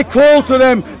 When I call to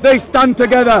them, they stand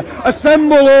together.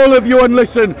 Assemble all of you and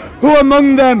listen. Who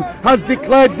among them has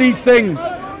declared these things?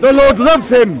 The Lord loves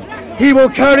him. He will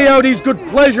carry out his good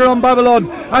pleasure on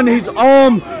Babylon, and his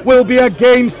arm will be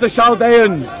against the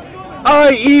Chaldeans.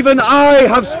 I, even I,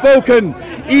 have spoken.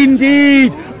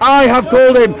 Indeed, I have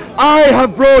called him. I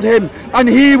have brought him, and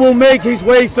he will make his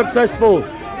way successful.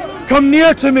 Come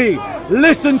near to me.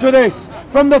 Listen to this.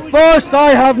 From the first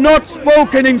I have not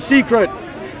spoken in secret.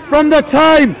 From the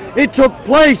time it took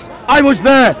place, I was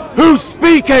there. Who's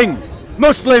speaking?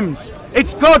 Muslims.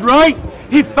 It's God, right?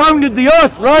 He founded the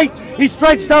earth, right? He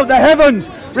stretched out the heavens.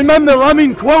 Remember,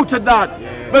 Lamin quoted that.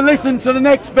 But listen to the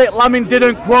next bit Lamin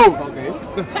didn't quote.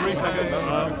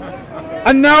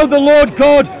 And now the Lord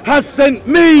God has sent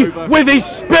me with his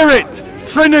Spirit.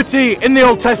 Trinity in the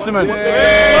Old Testament. What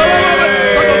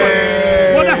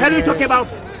the hell are you talking about?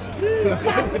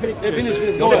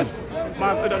 Finish. Go on.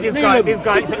 This guy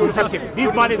is deceptive.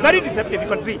 This man is very deceptive, you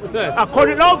can see.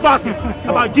 According to all verses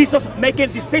about Jesus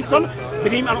making distinction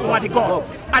between him and Almighty God.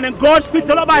 And then God speaks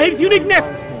a lot about his uniqueness,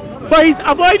 but he's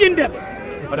avoiding them.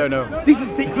 I don't know. This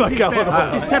is the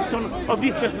deception of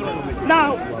this person.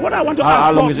 Now, what I want to ask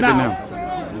how long Bob has it been now?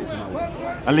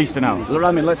 At least an hour.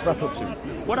 Lamin, let's wrap up soon.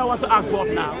 What I want to ask Bob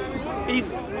now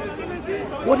is,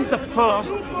 what is the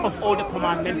first of all the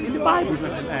commandments in the Bible?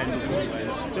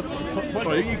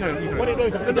 Sorry, you can. What are you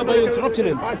doing? No, but you're interrupting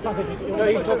him. No,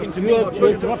 he's talking to me. You're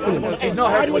interrupting him. He's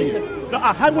not heard what he said. No,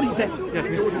 I heard what he said. Yes,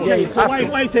 Yeah, so why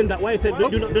are you saying that? Why are you saying do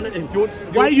not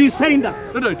why are you saying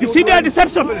that? No, You see their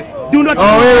deception. Do not.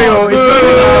 Oh, here we go.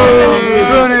 He's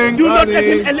running. Do not let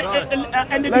him end the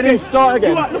Let him debate. start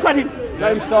again. Look at him.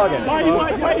 Let him start again.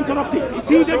 Why interrupting? You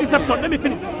see the deception. Let me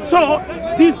finish. So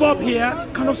this Bob here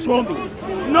cannot show me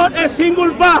not a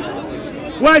single verse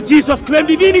where Jesus claimed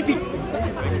divinity.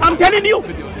 I'm telling you.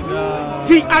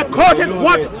 See, I quoted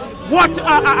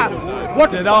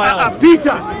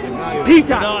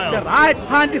Peter, the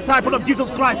right-hand disciple of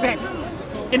Jesus Christ, said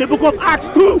in the book of Acts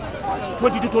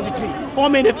 2:22-23. O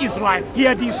men of Israel,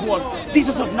 hear these words.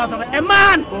 Jesus of Nazareth, a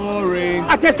man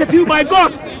attested to you by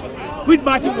God with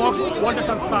mighty works, wonders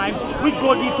and signs, which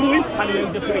God did through him, and he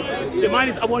will just wait. The man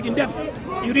is avoiding them.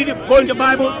 You read it, go in the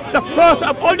Bible, the first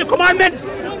of all the commandments,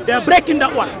 they are breaking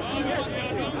that one.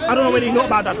 I don't know whether you know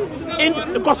about that. In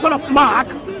the Gospel of Mark,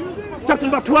 chapter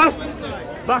number 12,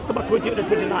 verse number 28 to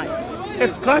 29, a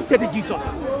scribe said to Jesus,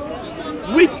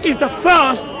 which is the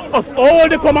first of all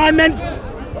the commandments?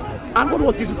 And what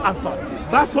was Jesus' answer?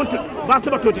 Verse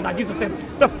number 29, Jesus said,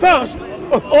 the first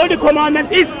of all the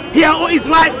commandments is, hear, O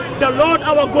Israel, the Lord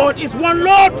our God is one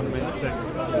Lord.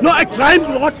 Not a triune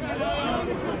Lord.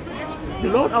 The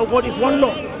Lord our God is one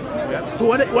Lord. So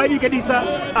why do you get this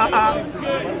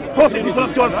first epistle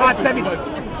of John 5:7?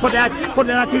 For there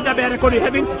are three that bear record in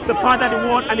heaven, the Father, the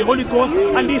Word, and the Holy Ghost,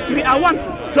 and these three are one.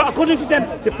 So according to them,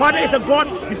 the Father is a God,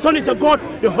 the Son is a God,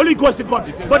 the Holy Ghost is a God.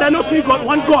 But there are not three gods,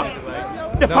 one God.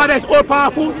 The Father is all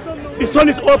powerful, the Son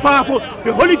is all powerful,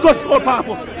 the Holy Ghost is all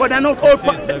powerful, but they're not all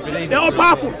they're all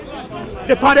powerful.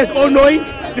 The Father is all knowing,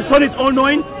 the Son is all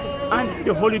knowing, and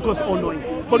the Holy Ghost is all knowing.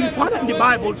 But the Father in the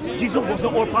Bible, Jesus was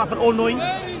not all powerful, all knowing.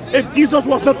 If Jesus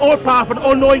was not all powerful,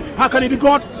 all knowing, how can he be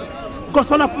God?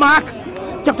 Gospel of Mark,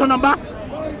 chapter number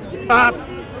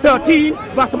 13,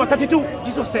 verse number 32,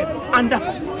 Jesus said, and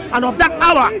of that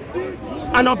hour,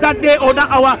 and of that day or that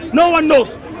hour, no one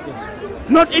knows.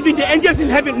 Not even the angels in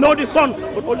heaven know the Son,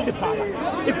 but only the Father.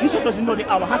 If Jesus doesn't know the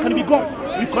hour, how can he be God?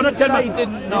 You cannot tell me. You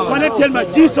cannot tell me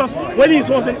Jesus, when he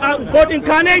was God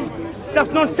incarnate,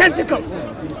 that's nonsensical.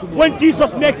 When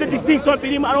Jesus makes a distinction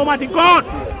between him and Almighty God,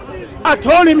 I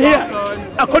told him here,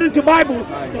 according to Bible,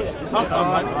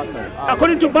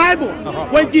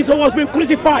 when Jesus was being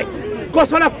crucified,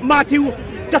 Gospel of Matthew,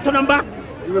 chapter number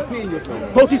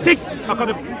 46.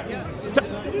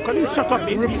 Can you shut up? No.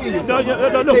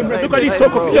 Look at this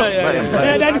Soco.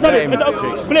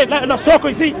 No, Soco,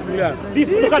 you see? This,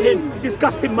 look at him,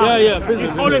 disgusting man.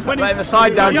 He's always when Lay the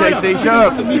side down, JC. Shut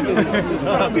up.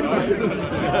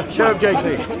 Shut up,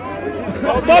 JC.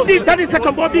 Bob did 30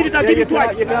 seconds. Bob did it. I'll give you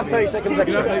twice. You can have 30 seconds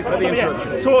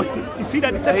extra. So you see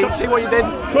that deception. See what you did?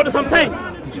 So that's what I'm saying.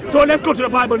 So let's go to the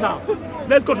Bible now.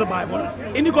 Let's go to the Bible.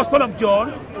 In the Gospel of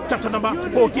John, chapter number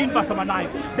 14, verse number 9.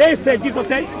 They said, Jesus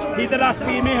said, he that has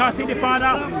seen me has seen the Father.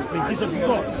 And Jesus is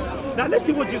God. Now let's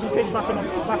see what Jesus said in verse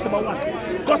number 1.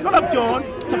 Gospel of John,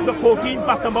 chapter 14,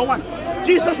 verse number 1.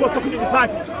 Jesus was talking to the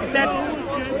disciples. He said,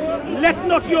 let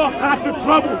not your heart be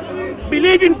troubled.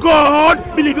 Believe in God,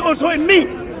 believe also in me.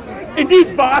 In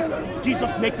this verse,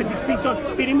 Jesus makes a distinction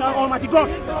between Almighty God.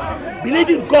 Believe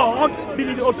in God,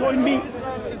 believe also in me.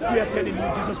 We are telling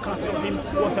you, Jesus Christ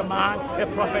was a man, a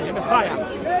prophet, a Messiah.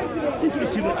 Sent to the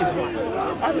children of Israel.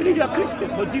 I believe you are Christian,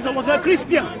 but Jesus was not a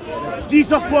Christian.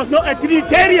 Jesus was not a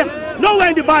Trinitarian. Nowhere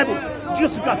in the Bible,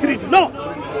 Jesus was a Trinity. No,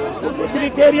 he was a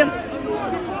Trinitarian.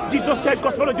 Jesus said,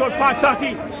 Gospel of John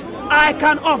 5:30, I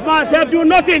can of myself do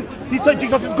nothing. He said,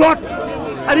 Jesus is God.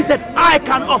 And he said, I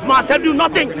can of myself do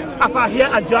nothing. As I hear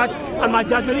and judge, and my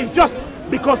judgment is just,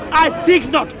 because I seek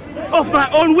not of my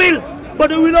own will,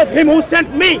 but the will of him who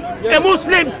sent me, a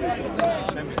Muslim.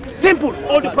 Simple.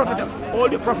 All the prophets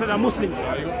are Muslims.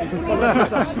 All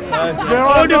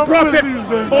the prophets,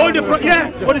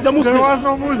 what is a Muslim? There was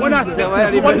no Muslim.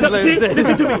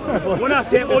 Listen to me. When I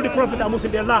say all the prophets are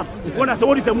Muslim, they laugh. When I say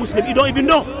what is a Muslim, you don't even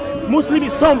know. Muslim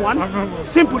is someone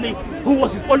simply who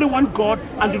was his only one God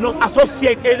and do not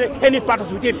associate any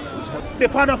partners with him. The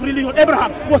father of religion,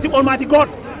 Abraham, was the Almighty God.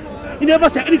 He never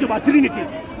said anything about Trinity.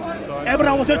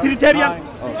 Abraham was a Trinitarian.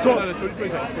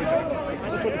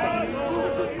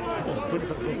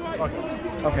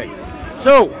 Okay.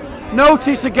 So,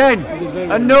 notice again,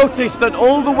 and notice that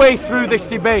all the way through this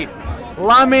debate,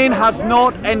 Lamin has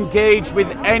not engaged with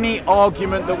any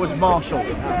argument that was marshalled.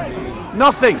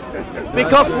 Nothing.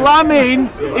 Because Lamin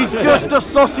is just a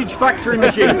sausage factory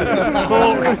machine.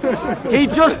 He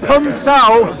just pumps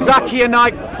out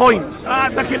Zakirite points.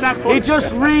 He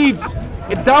just reads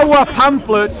Dawa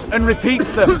pamphlets and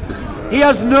repeats them. He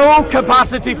has no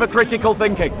capacity for critical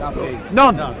thinking.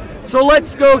 None. So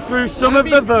let's go through some of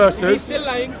the verses.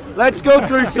 Let's go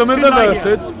through some of the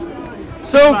verses.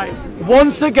 So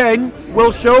once again,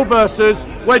 we'll show verses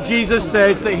where Jesus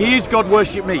says that he is God,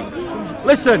 worship me.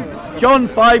 Listen, John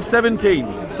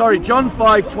 5:17. Sorry, John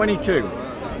 5:22.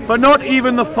 For not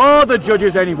even the Father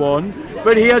judges anyone,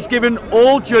 but he has given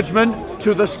all judgment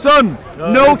to the Son.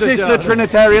 Notice the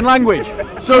Trinitarian language.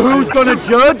 So who's going to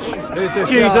judge?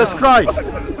 Jesus Christ.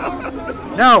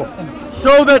 Now,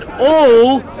 so that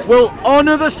all will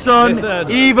honor the Son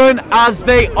even as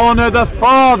they honor the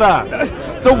Father.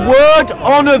 The word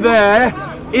honor there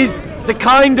is the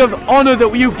kind of honor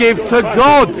that you give to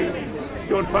God.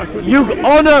 You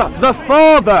honor the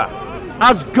Father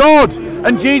as God,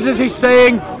 and Jesus is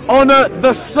saying honor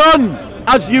the Son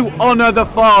as you honor the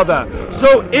Father.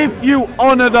 So if you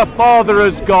honor the Father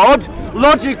as God,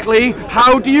 logically,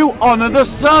 how do you honor the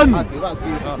Son?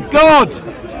 God.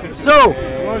 So,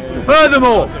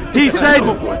 furthermore, he said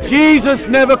Jesus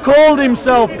never called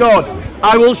himself God.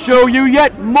 I will show you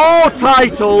yet more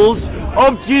titles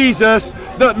of Jesus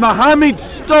that Muhammad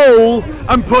stole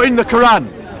and put in the Quran.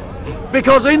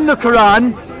 Because in the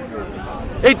Quran,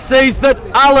 it says that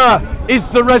Allah is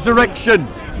the resurrection.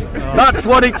 That's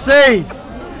what it says.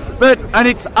 And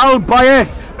it's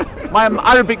Al-Bayeth. My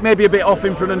Arabic may be a bit off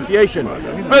in pronunciation.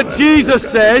 But Jesus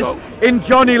says in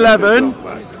John 11,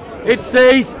 it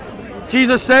says,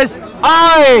 Jesus says,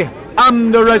 I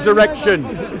am the resurrection.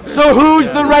 So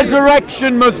who's the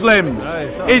resurrection, Muslims?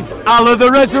 Is Allah the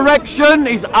resurrection?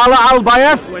 Is Allah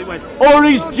Al-Bayeth? Or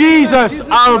is Jesus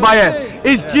Al-Bayeth?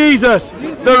 Is Jesus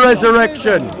the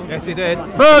resurrection? Yes, he did.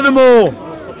 Furthermore,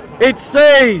 it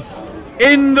says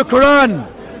in the Quran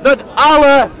that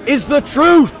Allah is the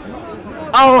truth,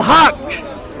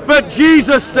 Al-Haq. But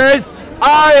Jesus says,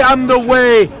 I am the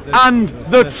way and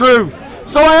the truth.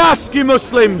 So I ask you,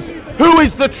 Muslims, who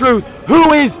is the truth?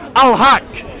 Who is Al-Haq?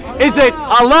 Is it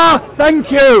Allah?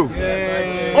 Thank you.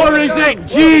 Or is it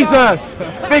Jesus?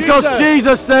 Because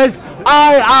Jesus says,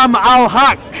 I am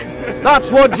Al-Haq. That's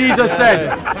what Jesus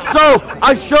said. So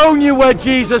I've shown you where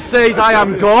Jesus says I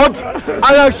am God, and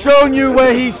I've shown you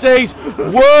where he says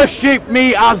worship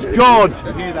me as God.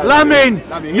 Lamin,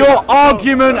 your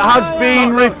argument has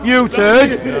been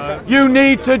refuted. You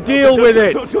need to deal with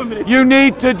it. You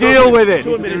need to deal with it.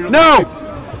 No,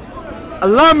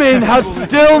 Lamin has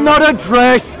still not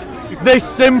addressed this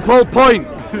simple point.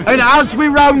 And as we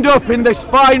round up in this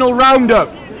final roundup,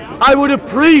 I would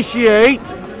appreciate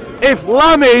if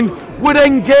Lamin would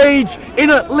engage in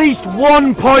at least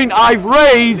one point I've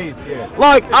raised,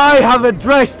 like I have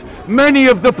addressed many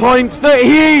of the points that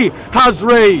he has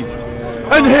raised.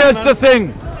 And here's the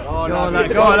thing.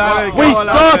 We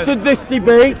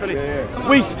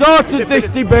started this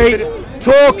debate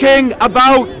talking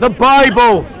about the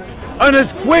Bible. And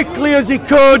as quickly as he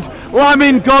could,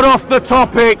 Lamin got off the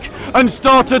topic and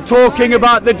started talking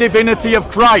about the divinity of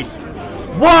Christ.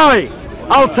 Why?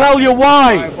 I'll tell you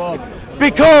why.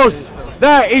 Because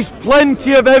there is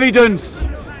plenty of evidence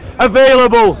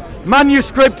available,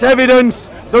 manuscript evidence,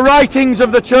 the writings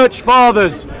of the Church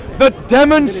Fathers, that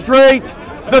demonstrate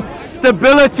the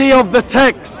stability of the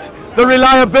text, the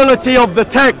reliability of the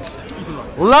text.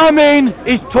 Lamin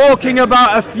is talking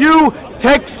about a few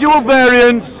textual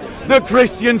variants that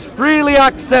Christians freely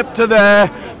accept are there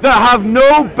that have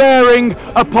no bearing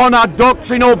upon our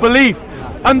doctrine or belief.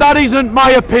 And that isn't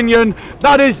my opinion,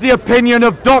 that is the opinion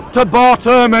of Dr. Bart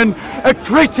Ehrman, a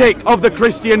critic of the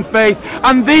Christian faith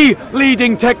and the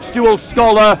leading textual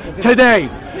scholar today,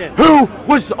 who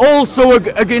was also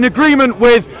in agreement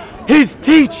with his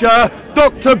teacher,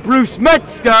 Dr. Bruce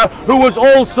Metzger, who was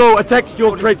also a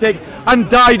textual critic and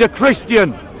died a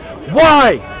Christian.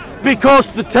 Why?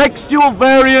 Because the textual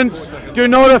variants do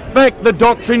not affect the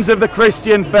doctrines of the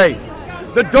Christian faith.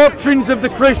 The doctrines of the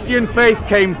Christian faith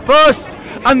came first,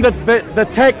 and the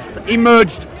text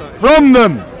emerged from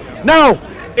them. Now,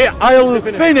 I'll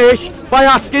finish by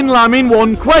asking Lamin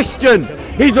one question.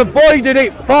 He's avoided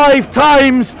it 5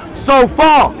 times so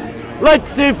far. Let's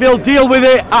see if he'll deal with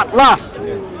it at last.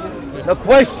 The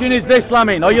question is this,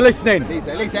 Lamin. Are you listening?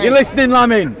 You're listening,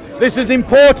 Lamin? This is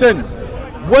important.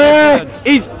 Where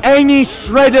is any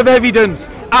shred of evidence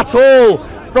at all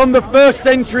from the 1st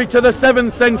century to the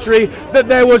 7th century that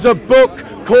there was a book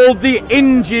called the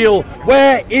Injeel?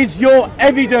 Where is your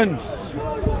evidence?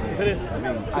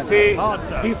 You see,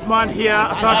 this man here,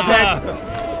 as I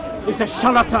said, is a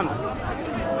charlatan,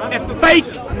 a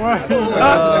fake.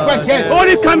 All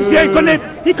he comes here,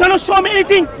 he cannot show me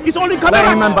anything. He's only coming.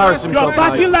 Let him embarrass himself. You're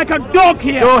backing like a dog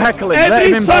here. Go heckle him. Let him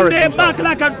Every embarrass Sunday, himself.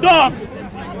 back like a dog,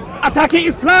 attacking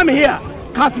Islam here.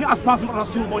 casting as possible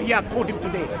Rasul, but here I quote him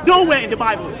today. Nowhere in the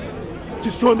Bible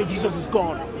to show me Jesus is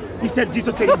God. He said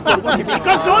Jesus said he's God. He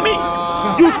can't show me.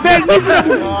 You failed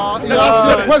miserable.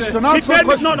 He failed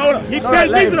miserable. He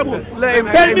failed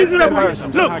miserable.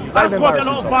 Look, I quote a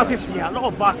lot of verses here. A lot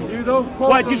of verses.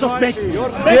 Why Jesus makes you.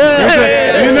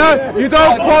 Yeah, you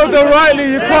don't quote them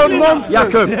rightly. You quote nonsense.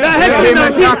 Jacob,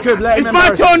 it's my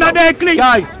turn now,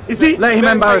 guys. You see, let him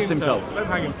embarrass himself.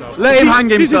 Let him hang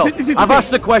himself. I've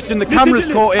asked the question. The camera's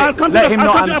caught it. Let him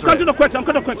not answer. I'll come to the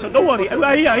question. Don't worry.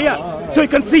 We're here. So you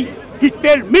can see. He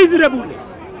failed miserably.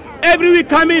 Every week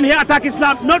come in here, attack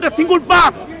Islam, not a single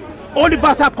verse. Only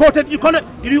verse I quoted. You cannot.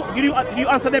 Did you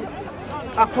answer them?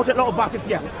 I quoted a lot of verses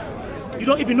here. You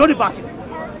don't even know the verses.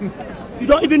 You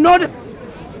don't even know the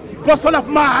Gospel of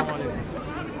Mark,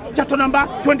 chapter number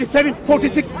 27,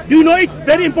 46. Do you know it?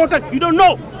 Very important. You don't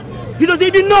know. He doesn't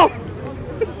even know.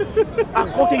 I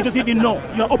quoted. He doesn't even know.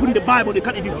 You are opening the Bible. You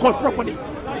can't even quote properly.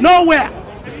 Nowhere.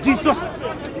 Jesus.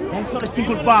 There's not a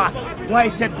single verse why he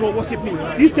said, bro, worship me.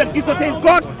 You said Jesus says,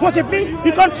 God, worship me.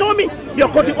 You can't show me. You're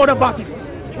quoting other verses.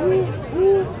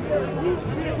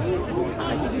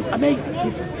 This is amazing.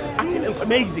 This is actually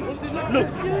amazing. Look,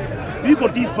 you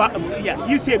got these, yeah,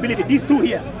 you say, believe it, these two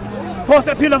here. First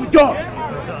appeal of John,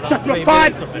 chapter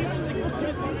 5,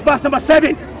 verse number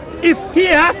 7. Is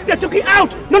here, they took it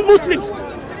out, non-Muslims.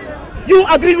 You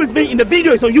agreed with me in the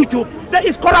videos on YouTube that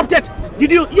is corrupted.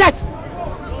 Did you? Yes.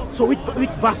 So which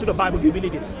verse of the Bible do you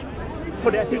believe in? For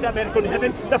the things that men in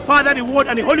heaven, the Father, the Word,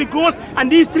 and the Holy Ghost,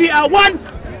 and these three are one.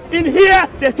 In here,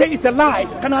 they say it's a lie.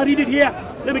 Can I read it here?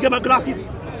 Let me get my glasses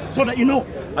so that you know.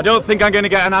 I don't think I'm going to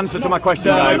get an answer to my question,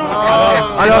 guys.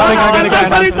 I don't think I'm going to get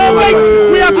an answer. No, wait.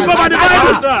 We have to go by the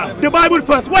Bible. The Bible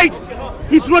first. Wait.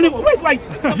 He's running. Wait.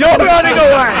 You're running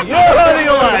away. You're running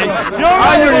away.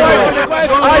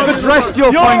 I've addressed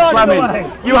your points, Lamin.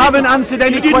 You haven't answered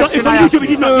any questions. He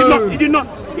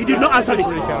did not answer it.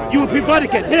 You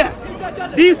prevaricate. Here.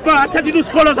 These 32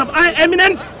 scholars of high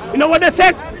eminence, you know what they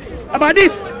said about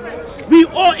this? We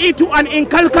owe it to an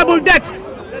incalculable debt.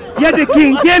 Yet the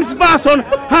King James Version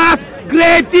has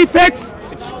grave defects.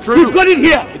 It's true. You've got it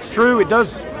here. It's true, it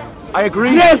does. I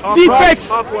agree. Grave defects.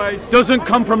 Doesn't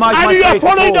compromise my faith. And you are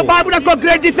following the Bible that's got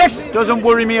grave defects. Doesn't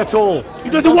worry me at all.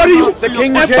 It doesn't worry you. The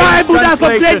King James Bible that's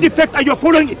got grave defects and you're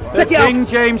following it. The King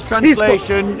James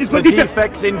translation, the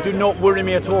defects in do not worry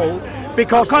me at all.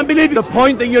 Because the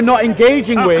point that you're not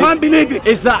engaging with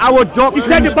is that our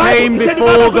doctrines came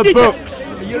before the books.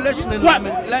 You're listening,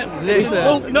 Lamin.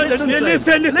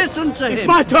 Listen to him. It's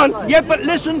my turn. Yeah, but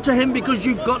listen to him because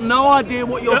you've got no idea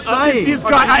what you're saying. This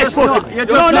guy, I expose him.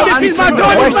 It's my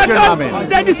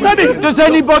turn. Does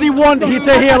anybody want to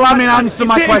hear Lamin answer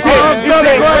my question?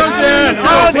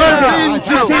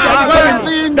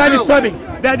 That is disturbing.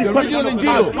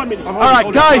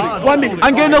 Alright, guys, 1 minute.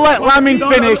 I'm going to let Lamin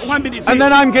finish, and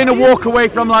then I'm going to walk away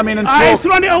from Lamin and talk. He's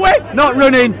running away? Not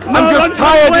running. I'm just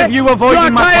tired of you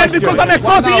avoiding my question. Because I'm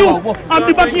exposing you. I'm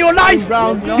debunking your lies.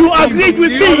 You agreed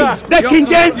with me that King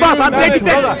James Verse had great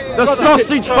defense. The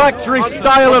sausage factory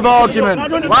style of argument.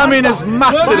 Lamin has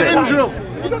mastered it.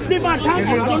 You don't need my time.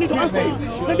 You don't need to answer it.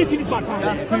 Let me finish my time.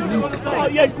 Oh,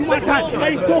 yeah, do my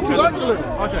time. He's talking.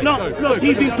 No,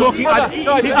 he's been talking.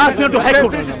 He asked me to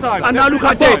heckle. And now look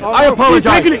at it. I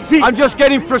apologize. I'm just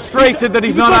getting frustrated that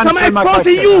he's not answering my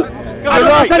question.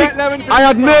 I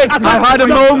admit I had a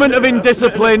moment of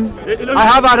indiscipline. I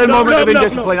have had a moment of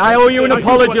indiscipline. I owe you an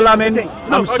apology, Lamin.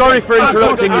 I'm sorry for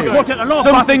interrupting you.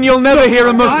 Something you'll never hear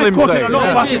a Muslim say.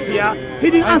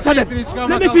 He didn't answer them.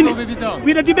 Let me finish.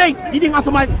 With the debate, he didn't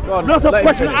answer my lots of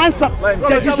questions. Answer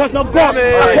that Jesus is not God.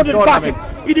 I quoted verses.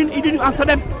 He didn't answer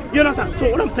them. You understand? So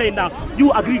what I'm saying now,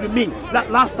 you agree with me that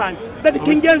last time that the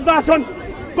King James Version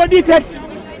got defects.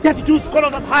 32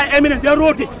 scholars of high eminence, they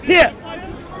wrote it here.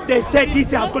 They said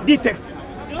this has got defects,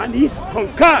 and he's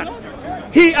concurred.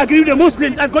 He agreed with the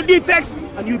Muslims has got defects,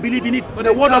 and you believe in it. But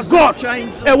the word of God,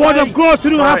 a word of God, so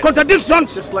you don't have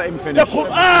contradictions. Just let him finish. The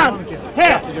Quran,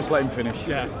 here, just let him finish.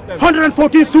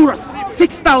 114 surahs,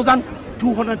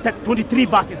 6,223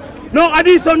 verses. No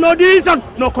addition, no deletion,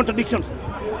 no contradictions.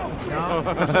 So, as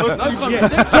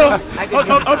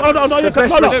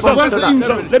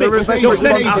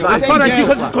far as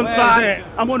Jesus is concerned,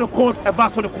 I'm going to quote a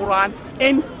verse from the Quran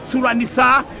in Surah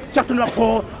Nisa, chapter number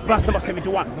 4, verse number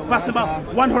 71. Verse number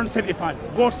 175.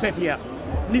 God said here,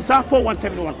 Nisa 4,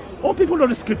 171. All people of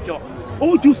the scripture,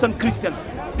 all Jews and Christians,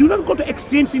 do not go to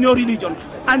extremes in your religion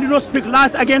and do not speak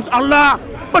lies against Allah,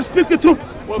 but speak the truth.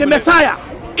 The Messiah,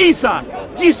 Isa,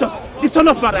 Jesus, the son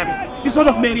of Maryam, the son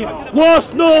of Mary,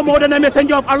 was no more than a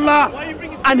messenger of Allah,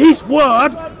 and his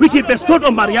word which he bestowed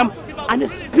on Maryam, and a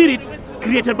spirit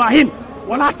created by him.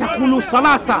 وَلَا تَكُونُوا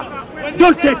ثَلَاثَةً.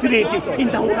 Don't say Trinity.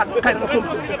 إِنَّهُ لَا خَيْرَ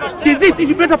لَكُمْ. This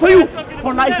is better for you.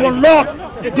 For Allah is one Lord.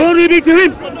 Glory be to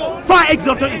Him. Far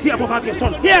exalted is He above our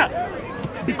son. Here,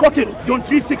 begotten, John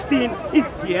 3:16 is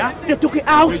here. They took it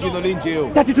out. Original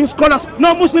Injeel. 32 scholars,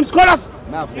 no Muslim scholars,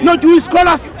 no Jewish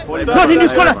scholars, not Hindu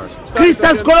scholars,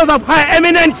 Christian scholars of high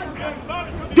eminence.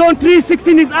 John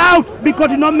 3:16 is out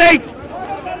because it's not made.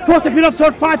 First Peter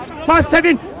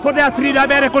 5:7, for there are three that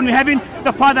bear record in heaven,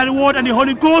 the Father, the Word, and the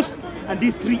Holy Ghost, and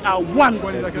these three are one.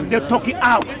 They took it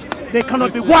out. They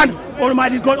cannot be one.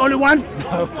 Almighty God, only one.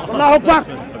 Allahu Akbar.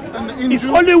 It's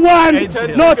only one,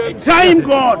 not time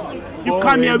God. You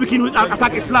come here, we can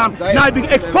attack Islam. Now being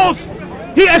exposed.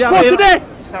 He exposed today.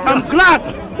 I'm glad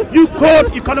you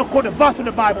quote. You cannot quote a verse in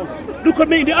the Bible. Look at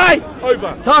me in the eye.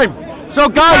 Over. Time. So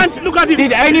guys, look at him.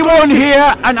 Did anyone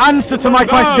hear an answer to my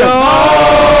question?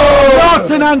 No.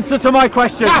 Not an answer to my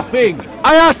question. Nothing.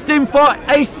 I asked him for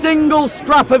a single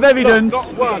scrap of evidence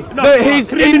that his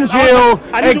Injeel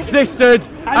existed,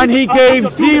 and he gave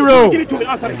zero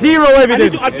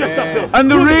evidence. And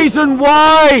the reason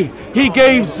why he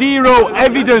gave zero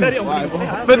evidence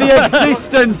for the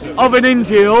existence of an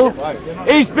Injeel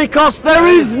is because there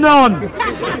is none.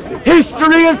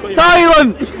 History is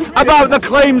silent about the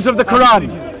claims of the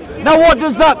Quran. Now what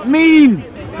does that mean?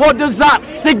 What does that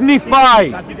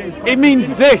signify? It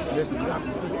means this.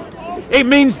 It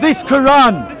means this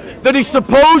Quran, that is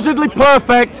supposedly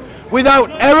perfect, without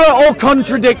error or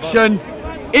contradiction,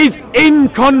 is in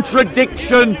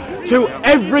contradiction to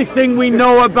everything we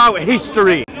know about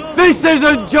history. This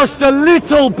isn't just a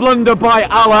little blunder by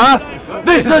Allah.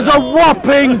 This is a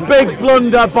whopping big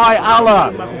blunder by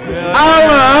Allah.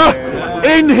 Allah,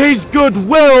 in His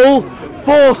goodwill,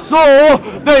 foresaw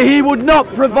that He would not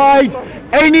provide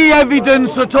any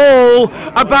evidence at all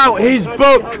about His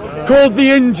book called the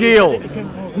Injeel.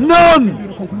 None!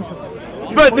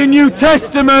 But the New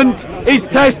Testament is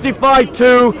testified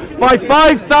to by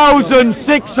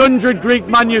 5,600 Greek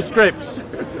manuscripts,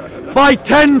 by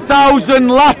 10,000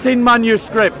 Latin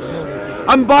manuscripts,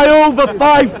 and by over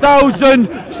 5,000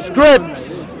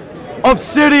 scripts of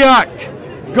Syriac,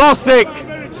 Gothic,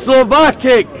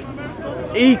 Slovakic,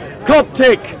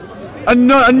 Coptic, and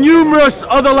numerous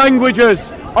other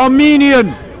languages,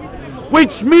 Armenian,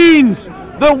 which means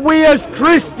that we as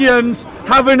Christians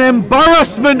have an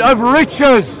embarrassment of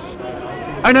riches,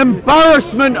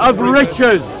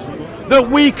 that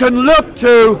we can look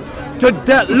to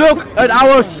look at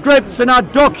our scripts and our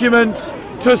documents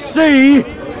to see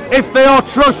if they are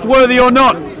trustworthy or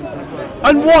not.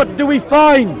 And what do we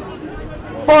find?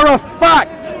 For a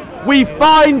fact, we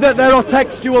find that there are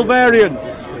textual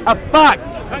variants. A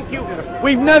fact. Thank you.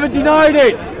 We've never denied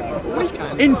it.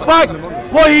 In fact,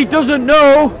 what he doesn't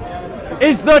know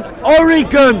is that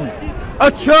Origen,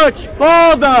 a church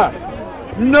father,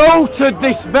 noted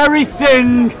this very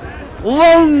thing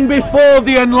long before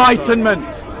the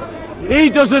Enlightenment.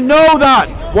 He doesn't know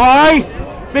that. Why?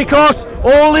 Because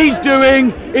all he's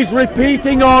doing is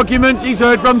repeating arguments he's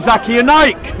heard from Zakir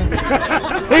Naik.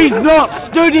 He's not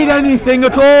studied anything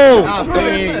at all.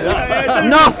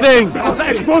 Nothing.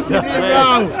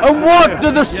 And what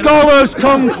do the scholars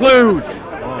conclude?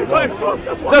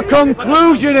 The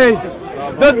conclusion is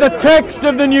that the text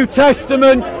of the New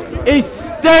Testament is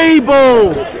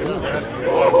stable.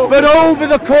 But over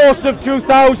the course of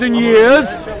 2,000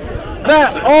 years,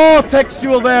 there are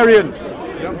textual variants.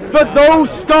 But those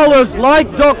scholars,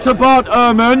 like Dr. Bart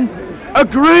Ehrman,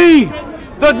 agree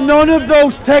that none of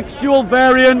those textual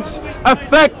variants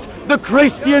affect the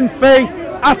Christian faith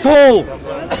at all.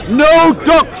 No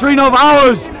doctrine of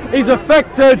ours is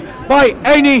affected by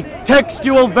any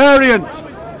textual variant.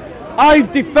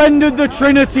 I've defended the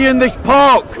Trinity in this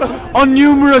park on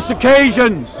numerous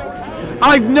occasions.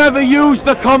 I've never used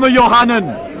the comma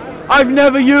Johannan. I've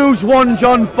never used 1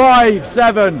 John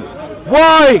 5:7.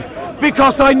 Why?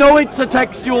 Because I know it's a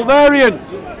textual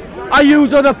variant. I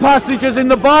use other passages in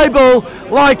the Bible,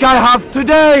 like I have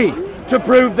today, to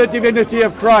prove the divinity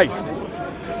of Christ.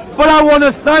 But I want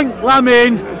to thank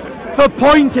Lamin for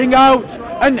pointing out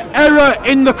an error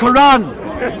in the Quran,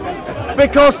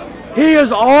 because he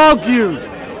has argued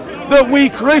that we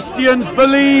Christians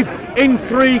believe in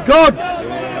 3 gods,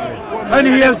 and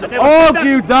he has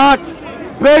argued that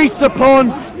based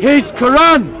upon his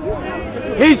Quran.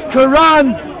 His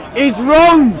Quran is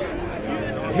wrong.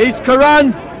 His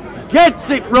Quran gets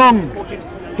it wrong.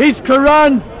 His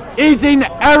Quran is in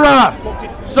error.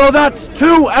 So that's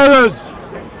 2 errors: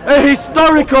 a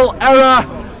historical error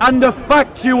and a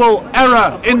factual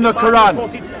error in the Quran.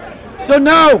 So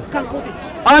now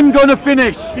I'm going to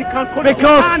finish,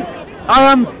 because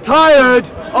I am tired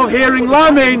of hearing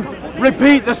Lamin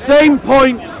repeat the same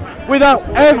points without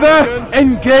ever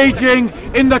engaging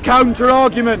in the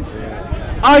counter-argument.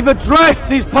 I've addressed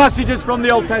his passages from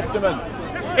the Old Testament.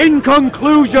 In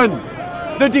conclusion,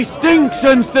 the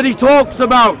distinctions that he talks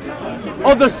about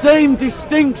are the same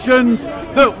distinctions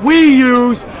that we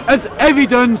use as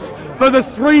evidence for the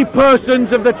three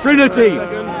persons of the Trinity.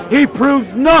 He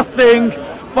proves nothing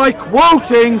by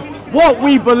quoting what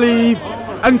we believe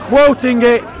and quoting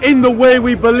it in the way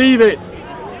we believe it.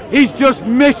 He's just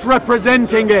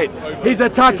misrepresenting it. He's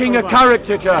attacking a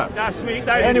caricature. That's me.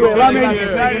 Anyway, Lamin,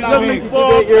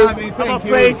 I'm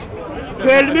afraid.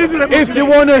 If you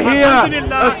want to hear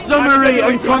a summary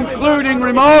and concluding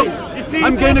remarks,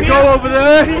 I'm going to go over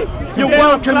there. You're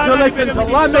welcome to listen to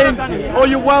Lamin, or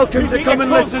you're welcome to come and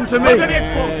listen to me.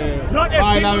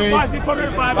 Bye,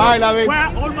 Lamin. Where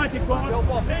Almighty God.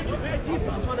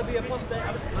 I'm trying to be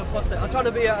apostate. I'm trying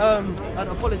to be an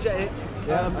apologetic.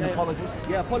 An apologist.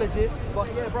 Yeah, apologist. But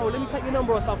yeah, bro, let me take your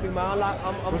number or something, man.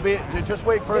 Like, just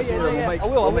wait for us here.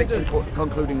 We'll make some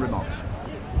concluding remarks.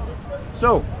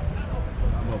 So,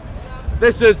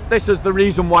 this is the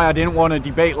reason why I didn't want to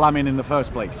debate Lamin in the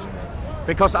first place.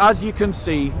 Because as you can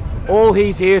see, all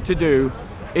he's here to do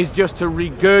is just to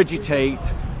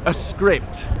regurgitate a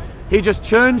script. He just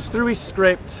churns through his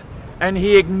script and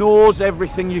he ignores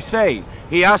everything you say.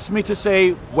 He asked me to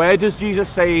say, where does Jesus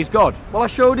say he's God? Well, I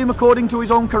showed him according to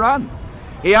his own Quran.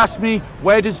 He asked me,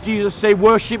 where does Jesus say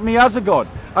worship me as a God?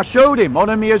 I showed him,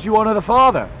 honor me as you honor the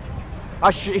Father.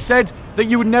 He said that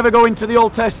you would never go into the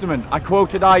Old Testament. I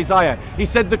quoted Isaiah. He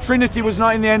said the Trinity was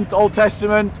not in the Old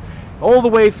Testament. All the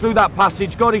way through that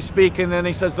passage, God is speaking, and then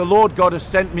he says, the Lord God has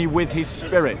sent me with his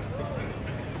Spirit.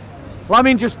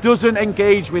 Lamin just doesn't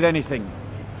engage with anything.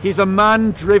 He's a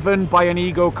man driven by an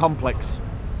ego complex.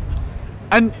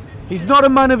 And he's not a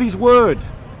man of his word.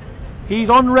 He's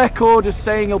on record as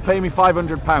saying he'll pay me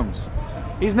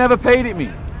 £500. He's never paid it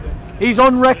me. He's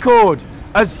on record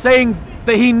as saying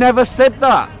that he never said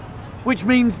that, which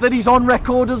means that he's on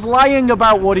record as lying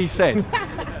about what he said.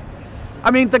 I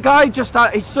mean, the guy just,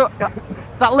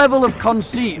 that level of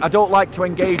conceit I don't like to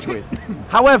engage with.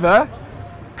 However,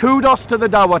 kudos to the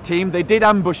Dawah team, they did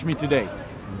ambush me today.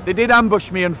 They did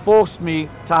ambush me and forced me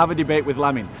to have a debate with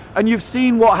Lamin. And you've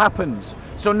seen what happens.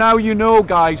 So now you know,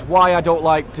 guys, why I don't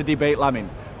like to debate Lamin.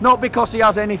 Not because he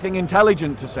has anything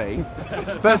intelligent to say,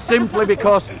 but simply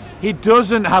because he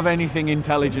doesn't have anything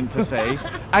intelligent to say,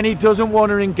 and he doesn't want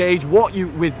to engage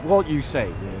with what you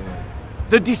say.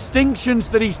 The distinctions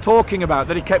that he's talking about,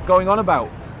 that he kept going on about,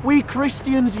 we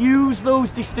Christians use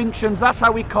those distinctions. That's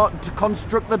how we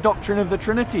construct the doctrine of the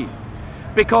Trinity.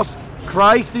 Because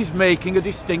Christ is making a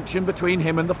distinction between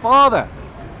him and the Father.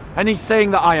 And he's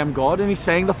saying that I am God, and he's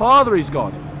saying the Father is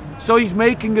God. So he's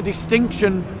making a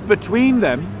distinction between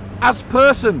them as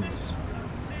persons.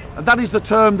 And that is the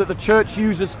term that the church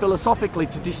uses philosophically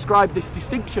to describe this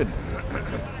distinction.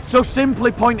 So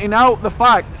simply pointing out the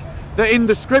fact that in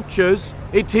the scriptures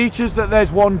it teaches that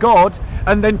there's one God,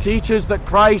 and then teaches that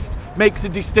Christ makes a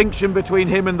distinction between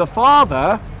him and the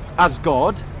Father as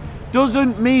God,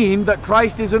 doesn't mean that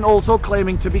Christ isn't also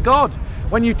claiming to be God.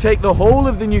 When you take the whole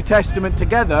of the New Testament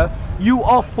together, you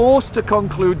are forced to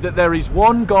conclude that there is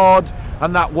one God,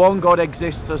 and that one God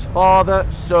exists as Father,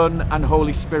 Son, and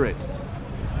Holy Spirit.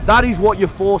 That is what you're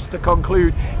forced to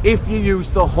conclude if you use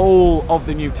the whole of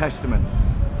the New Testament.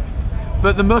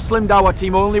 But the Muslim Dawah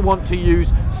team only want to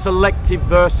use selective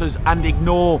verses and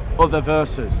ignore other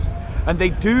verses. And they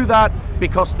do that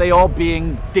because they are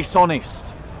being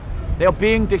dishonest. They are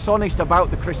being dishonest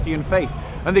about the Christian faith.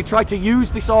 And they try to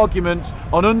use this argument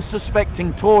on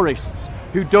unsuspecting tourists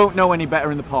who don't know any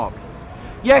better in the park.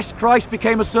 Yes, Christ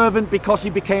became a servant because he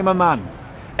became a man.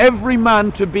 Every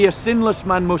man, to be a sinless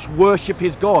man, must worship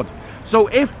his God. So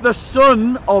if the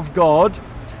Son of God,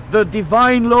 the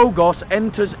divine Logos,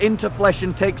 enters into flesh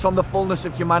and takes on the fullness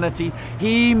of humanity,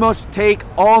 he must take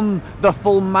on the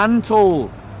full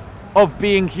mantle of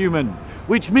being human.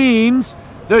 Which means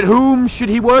that whom should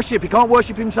he worship? He can't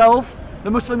worship himself.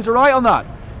 The Muslims are right on that.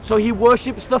 So he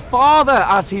worships the Father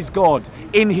as his God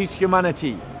in his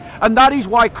humanity. And that is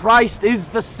why Christ is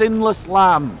the sinless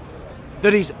Lamb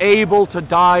that is able to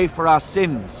die for our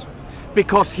sins.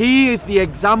 Because he is the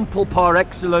example par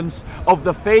excellence of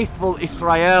the faithful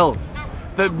Israel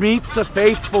that meets a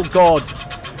faithful God,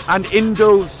 and in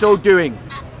so doing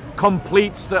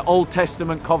completes the Old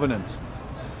Testament covenant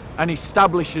and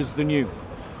establishes the new.